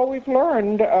 Well, we've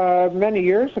learned many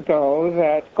years ago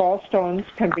that gallstones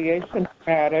can be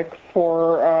asymptomatic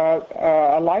for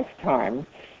a lifetime,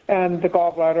 and the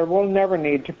gallbladder will never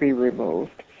need to be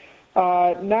removed.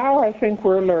 Now I think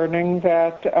we're learning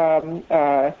that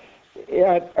a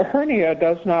hernia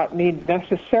does not need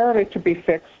necessarily to be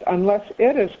fixed unless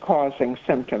it is causing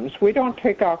symptoms. We don't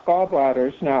take out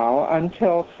gallbladders now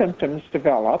until symptoms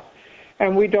develop,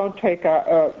 and we don't take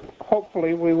out,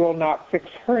 hopefully we will not fix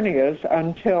hernias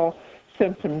until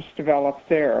symptoms develop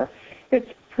there.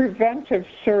 It's preventive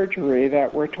surgery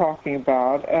that we're talking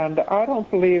about, and I don't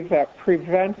believe that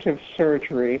preventive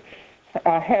surgery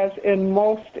has in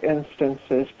most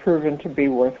instances proven to be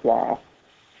worthwhile.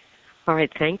 All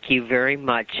right, thank you very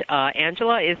much.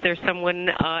 Angela, is there someone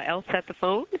else at the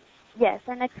phone? Yes,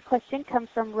 our next question comes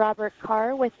from Robert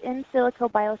Carr with In Silico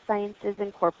Biosciences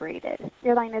Incorporated.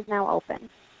 Your line is now open.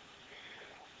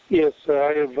 Yes,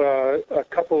 I have a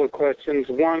couple of questions.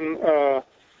 One,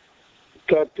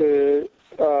 Dr.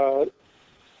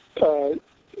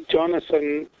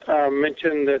 Jonason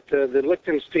mentioned that the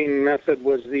Lichtenstein method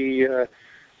was the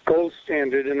gold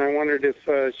standard, and I wondered if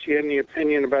she had any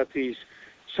opinion about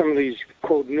some of these,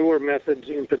 quote, newer methods,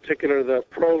 in particular the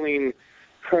Proline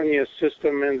hernia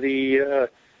system and the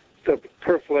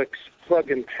Perflex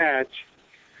plug and patch.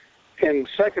 And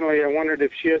secondly, I wondered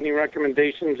if she had any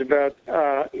recommendations about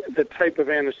the type of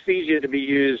anesthesia to be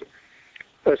used,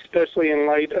 especially in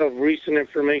light of recent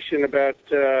information about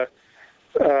the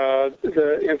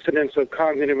incidence of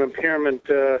cognitive impairment,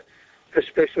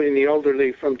 especially in the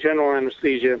elderly, from general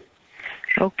anesthesia.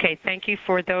 Okay, thank you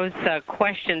for those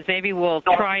questions. Maybe we'll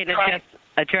try and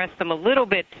address them a little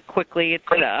bit quickly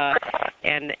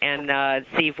and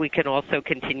see if we can also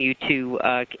continue to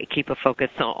keep a focus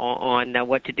on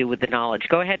what to do with the knowledge.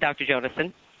 Go ahead, Dr.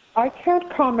 Jonason. I can't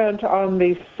comment on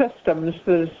the systems,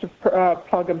 the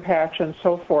plug and patch and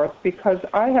so forth, because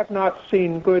I have not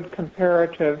seen good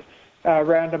comparative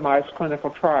randomized clinical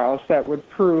trials that would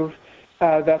prove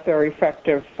that they're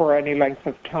effective for any length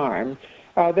of time.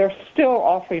 They're still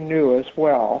awfully new as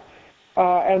well.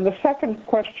 And the second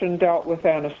question dealt with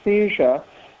anesthesia.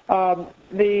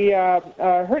 The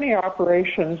hernia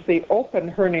operations, the open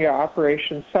hernia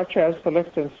operations, such as the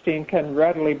Lichtenstein, can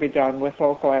readily be done with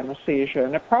local anesthesia,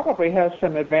 and it probably has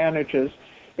some advantages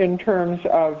in terms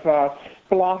of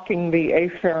blocking the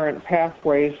afferent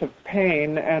pathways of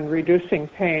pain and reducing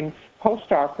pain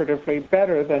postoperatively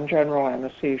better than general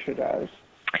anesthesia does.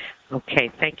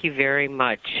 Okay, thank you very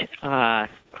much.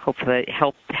 Hopefully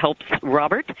that helps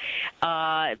Robert.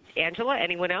 Angela,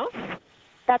 anyone else?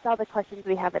 That's all the questions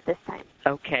we have at this time.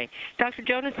 Okay. Dr.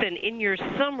 Jonason, in your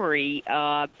summary,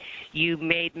 you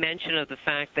made mention of the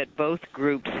fact that both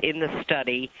groups in the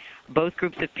study, both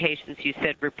groups of patients, you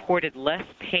said, reported less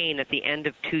pain at the end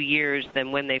of 2 years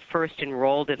than when they first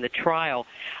enrolled in the trial.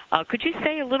 Could you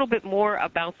say a little bit more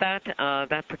about that?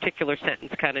 That particular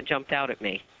sentence kind of jumped out at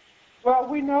me. Well,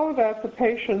 we know that the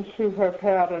patients who have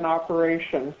had an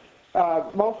operation,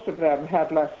 most of them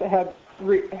had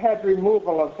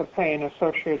removal of the pain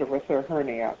associated with their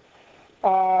hernia.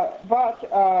 But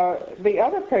the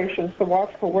other patients, the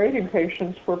watchful waiting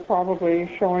patients, were probably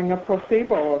showing a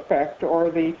placebo effect or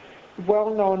the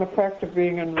well-known effect of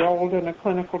being enrolled in a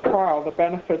clinical trial, the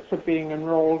benefits of being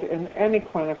enrolled in any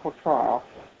clinical trial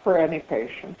for any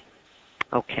patient.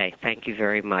 Okay, thank you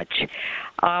very much.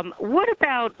 What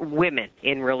about women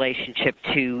in relationship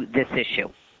to this issue?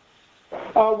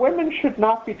 Women should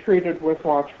not be treated with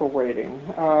watchful waiting.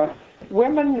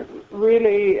 Women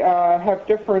really have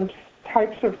different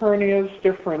types of hernias,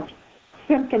 different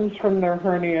symptoms from their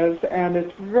hernias, and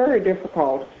it's very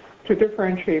difficult to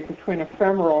differentiate between a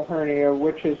femoral hernia,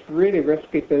 which is really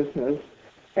risky business,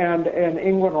 and an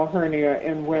inguinal hernia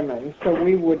in women. So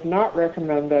we would not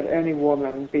recommend that any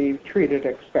woman be treated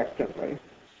expectantly.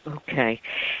 Okay.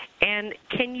 And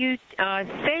can you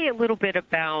say a little bit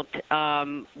about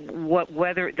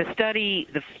whether the study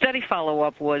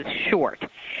follow-up was short?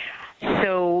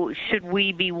 So should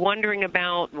we be wondering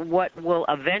about what will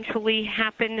eventually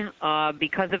happen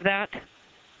because of that?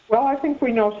 Well, I think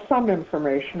we know some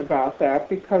information about that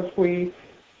because we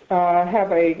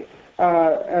have a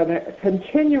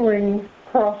continuing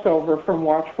crossover from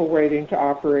watchful waiting to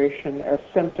operation as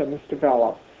symptoms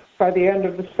develop. By the end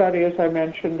of the study, as I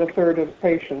mentioned, a third of the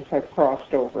patients have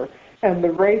crossed over, and the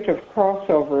rate of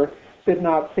crossover did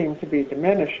not seem to be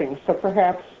diminishing. So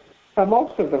perhaps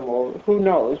most of them will, who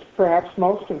knows, perhaps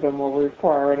most of them will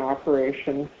require an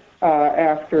operation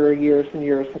after years and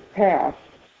years have passed.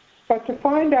 But to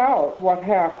find out what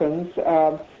happens,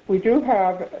 we do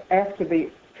have, after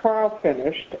the trial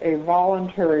finished, a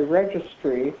voluntary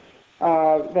registry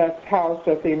that's housed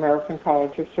at the American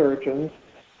College of Surgeons,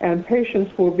 and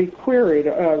patients will be queried.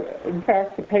 In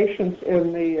fact, the patients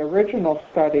in the original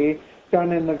study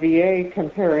done in the VA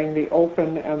comparing the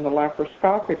open and the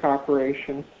laparoscopic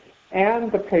operation,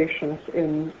 and the patients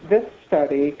in this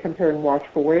study comparing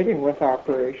watchful waiting with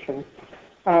operation,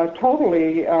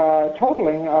 totaling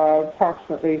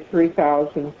approximately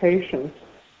 3,000 patients,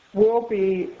 will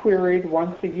be queried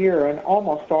once a year, and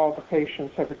almost all the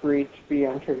patients have agreed to be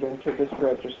entered into this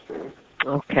registry.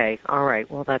 Okay, all right.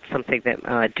 Well, that's something that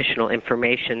additional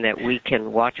information that we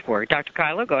can watch for. Dr.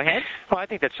 Kylo, go ahead. Well, I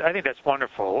think that's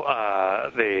wonderful,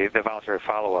 the voluntary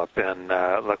follow-up, and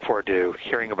look forward to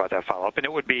hearing about that follow-up. And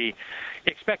it would be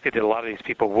expected that a lot of these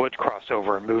people would cross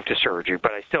over and move to surgery,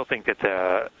 but I still think that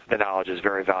the knowledge is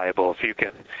very valuable. If you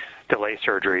can delay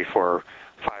surgery for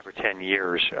 5 or 10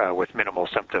 years with minimal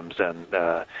symptoms, then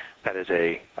that is,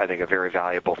 I think, a very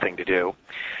valuable thing to do.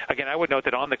 Again, I would note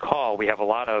that on the call we have a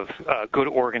lot of good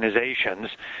organizations.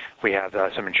 We have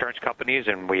some insurance companies,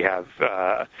 and we have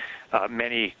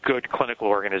many good clinical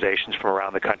organizations from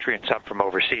around the country and some from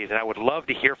overseas. And I would love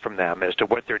to hear from them as to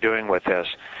what they're doing with this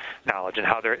knowledge and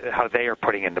how they are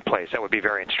putting into place. That would be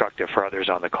very instructive for others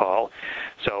on the call.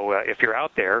 So if you're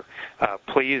out there,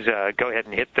 please go ahead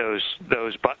and hit those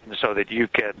buttons so that you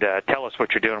could tell us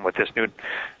what you're doing with this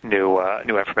new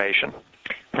information.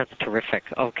 That's terrific.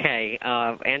 Okay,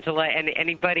 Angela,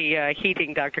 anybody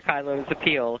heeding Dr. Kylo's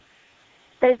appeal?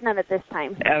 There's none at this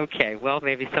time. Okay, well,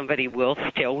 maybe somebody will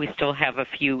still. We still have a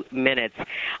few minutes.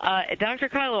 Dr.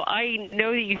 Kylo, I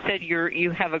know that you said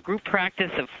you have a group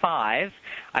practice of 5.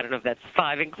 I don't know if that's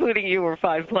 5 including you or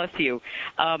 5 plus you.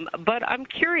 But I'm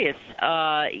curious,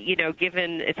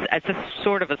 given it's a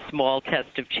sort of a small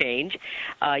test of change,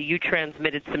 you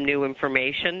transmitted some new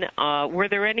information. Were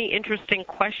there any interesting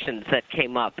questions that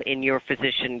came up in your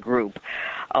physician group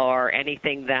or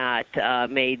anything that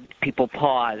made people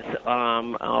pause?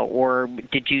 Or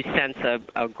did you sense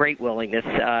a great willingness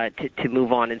to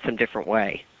move on in some different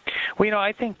way? Well,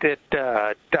 I think that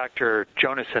Dr.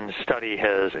 Jonason's study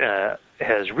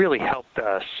has really helped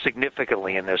us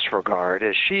significantly in this regard.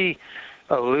 As she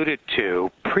alluded to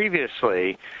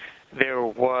previously, there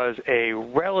was a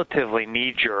relatively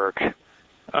knee-jerk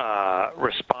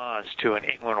response to an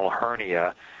inguinal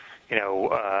hernia.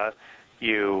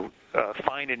 you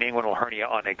find an inguinal hernia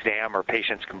on exam, or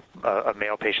a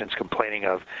male patient's complaining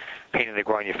of pain in the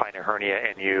groin, you find a hernia,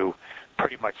 and you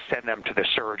pretty much send them to the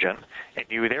surgeon, and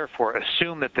you therefore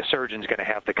assume that the surgeon's going to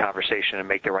have the conversation and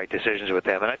make the right decisions with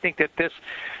them. And I think that this,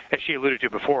 as she alluded to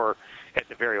before at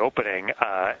the very opening,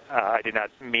 I did not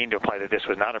mean to imply that this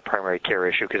was not a primary care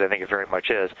issue, because I think it very much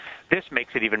is. This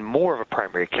makes it even more of a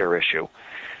primary care issue,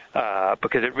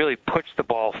 because it really puts the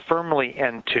ball firmly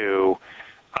into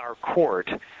our court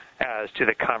as to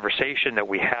the conversation that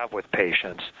we have with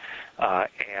patients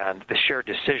and the shared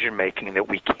decision-making that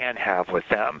we can have with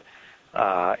them,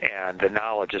 and the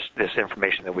knowledge, this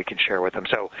information that we can share with them.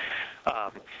 So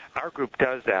our group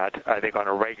does that, I think, on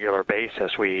a regular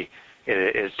basis.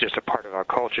 It is just a part of our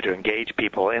culture to engage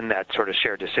people in that sort of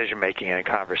shared decision-making and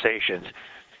conversations,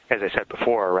 as I said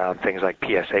before, around things like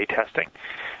PSA testing.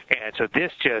 And so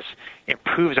this just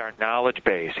improves our knowledge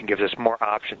base and gives us more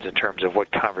options in terms of what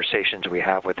conversations we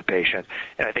have with the patient.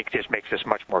 And I think it just makes us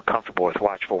much more comfortable with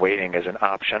watchful waiting as an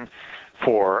option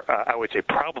for, I would say,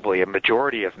 probably a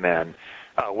majority of men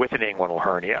with an inguinal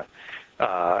hernia.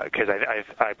 Because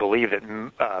I believe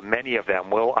that many of them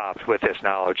will opt with this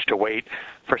knowledge to wait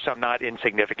for some not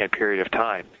insignificant period of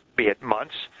time, be it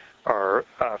months or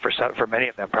for many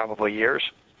of them probably years.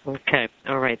 Okay.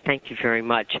 All right. Thank you very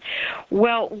much.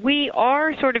 Well, we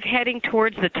are sort of heading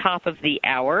towards the top of the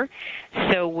hour,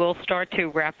 so we'll start to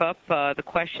wrap up the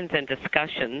questions and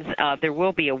discussions. There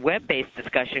will be a web-based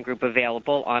discussion group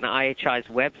available on IHI's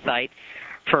website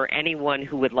for anyone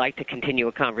who would like to continue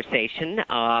a conversation.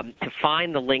 To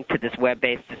find the link to this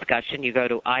web-based discussion, you go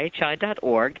to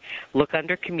IHI.org, look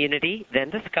under Community, then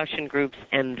Discussion Groups,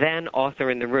 and then Author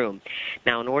in the Room.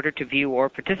 Now, in order to view or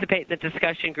participate in the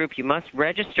discussion group, you must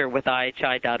register with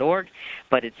IHI.org,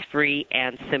 but it's free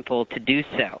and simple to do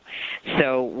so.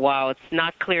 So while it's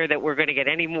not clear that we're going to get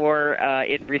any more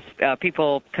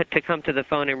people to come to the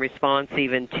phone in response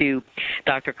even to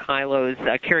Dr. Kylo's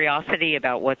curiosity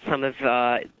about what some of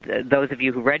those of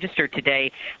you who registered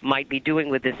today might be doing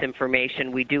with this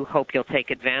information, we do hope you'll take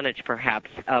advantage, perhaps,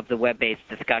 of the web-based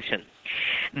discussion.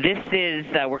 This is,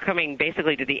 we're coming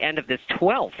basically to the end of this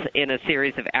 12th in a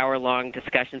series of hour-long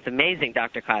discussions. Amazing,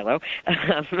 Dr. Kylo.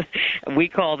 We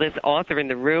call this Author in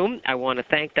the Room. I want to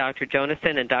thank Dr.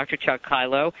 Jonason and Dr. Chuck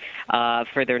Kylo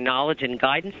for their knowledge and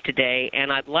guidance today,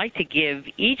 and I'd like to give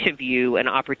each of you an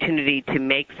opportunity to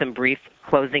make some brief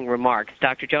closing remarks.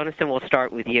 Dr. Jonason, we'll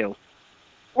start with you.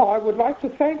 Well, I would like to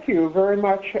thank you very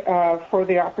much for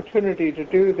the opportunity to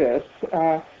do this.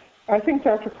 I think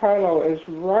Dr. Kylo is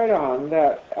right on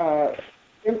that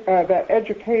that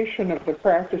education of the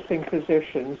practicing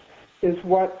physicians is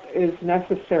what is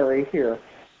necessary here,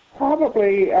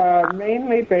 probably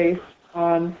mainly based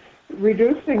on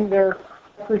reducing their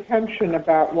apprehension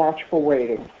about watchful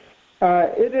waiting.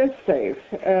 It is safe,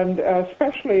 and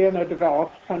especially in a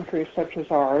developed country such as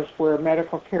ours where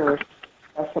medical care is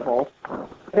accessible,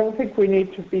 I don't think we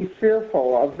need to be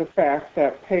fearful of the fact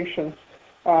that patients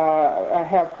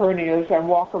have hernias and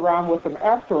walk around with them.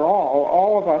 After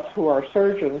all of us who are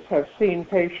surgeons have seen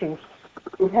patients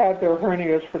who've had their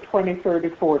hernias for 20, 30,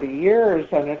 40 years,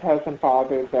 and it hasn't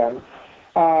bothered them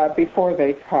before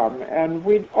they come. And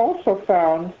we've also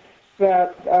found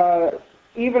that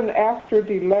even after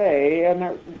delay,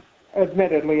 and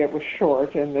admittedly it was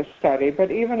short in this study,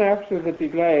 but even after the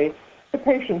delay, the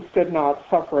patients did not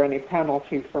suffer any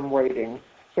penalty from waiting.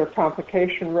 Their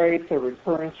complication rate, their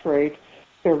recurrence rate,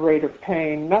 their rate of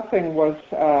pain, nothing was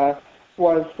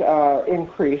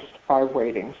increased by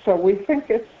waiting. So we think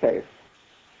it's safe.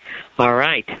 All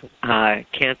right.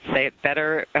 Can't say it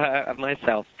better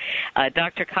myself.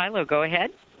 Dr. Kylo, go ahead.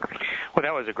 Well,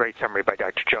 that was a great summary by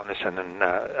Dr. Jonason, and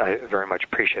I very much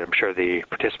appreciate it. I'm sure the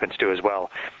participants do as well.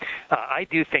 I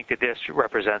do think that this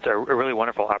represents a really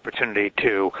wonderful opportunity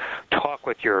to talk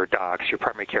with your docs, your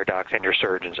primary care docs, and your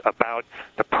surgeons about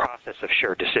the process of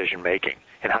shared decision-making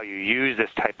and how you use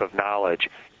this type of knowledge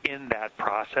in that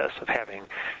process of having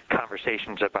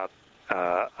conversations about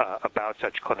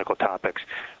such clinical topics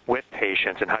with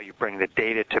patients, and how you bring the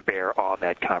data to bear on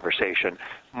that conversation,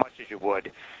 much as you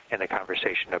would in a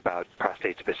conversation about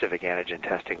prostate-specific antigen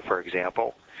testing, for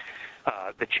example.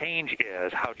 The change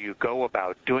is, how do you go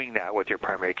about doing that with your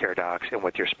primary care docs and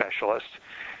with your specialists?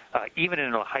 Even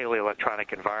in a highly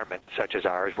electronic environment such as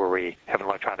ours, where we have an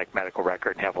electronic medical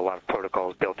record and have a lot of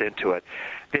protocols built into it,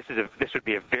 this would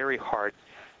be a very hard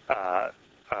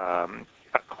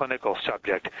a clinical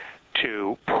subject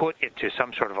to put into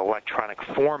some sort of electronic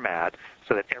format,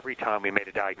 so that every time we made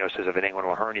a diagnosis of an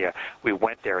inguinal hernia, we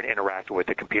went there and interacted with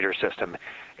the computer system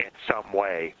in some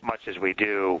way, much as we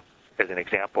do, as an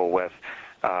example, with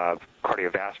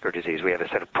cardiovascular disease. We have a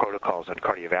set of protocols on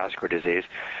cardiovascular disease.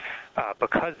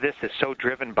 Because this is so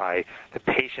driven by the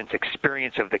patient's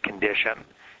experience of the condition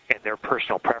and their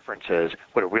personal preferences,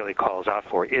 what it really calls out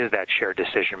for is that shared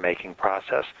decision-making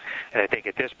process. And I think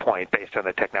at this point, based on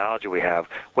the technology we have,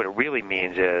 what it really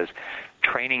means is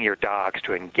training your docs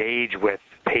to engage with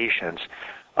patients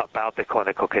about the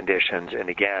clinical conditions, and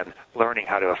again, learning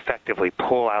how to effectively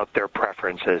pull out their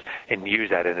preferences and use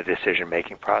that in the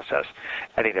decision-making process.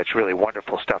 I think that's really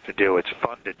wonderful stuff to do. It's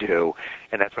fun to do,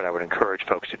 and that's what I would encourage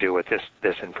folks to do with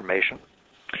this information.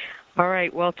 All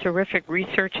right. Well, terrific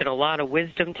research and a lot of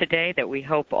wisdom today that we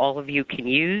hope all of you can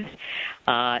use.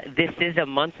 This is a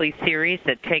monthly series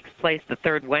that takes place the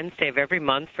third Wednesday of every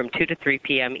month from 2 to 3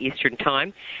 p.m. Eastern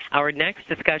Time. Our next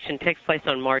discussion takes place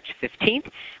on March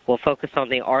 15th. We'll focus on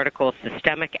the article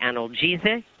Systemic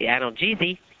Analgesia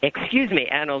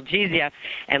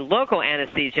and local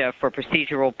anesthesia for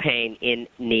procedural pain in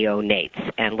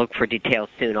neonates. And look for details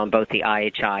soon on both the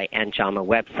IHI and JAMA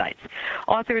websites.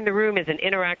 Author in the Room is an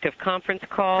interactive conference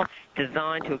call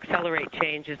designed to accelerate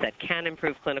changes that can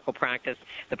improve clinical practice.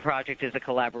 The project is a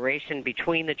collaboration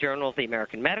between the Journal of the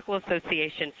American Medical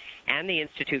Association and the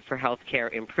Institute for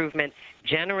Healthcare Improvement,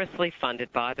 generously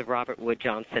funded by the Robert Wood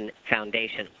Johnson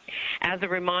Foundation. As a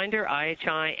reminder,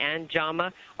 IHI and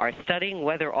JAMA are studying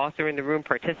whether Author in the Room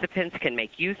participants can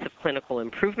make use of clinical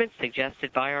improvements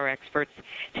suggested by our experts.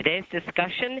 Today's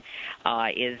discussion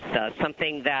is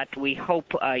something that we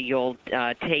hope you'll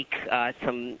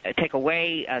take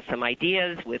away some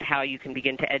ideas with how you can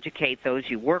begin to educate those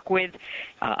you work with,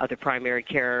 other primary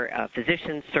care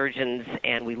physicians, surgeons,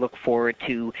 and we look forward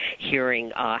to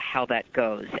hearing how that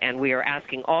goes. And we are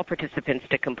asking all participants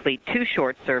to complete 2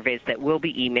 short surveys that will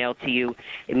be emailed to you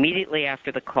immediately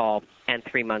after the call and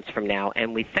 3 months from now.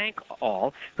 And we thank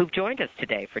all who've joined us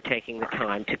today for taking the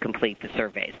time to complete the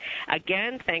surveys.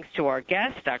 Again, thanks to our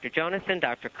guests, Dr. Jonason,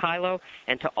 Dr. Kylo,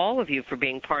 and to all of you for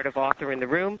being part of Author in the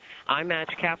Room. I'm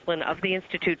Madge Kaplan of the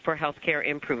Institute for Healthcare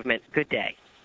Improvement. Good day.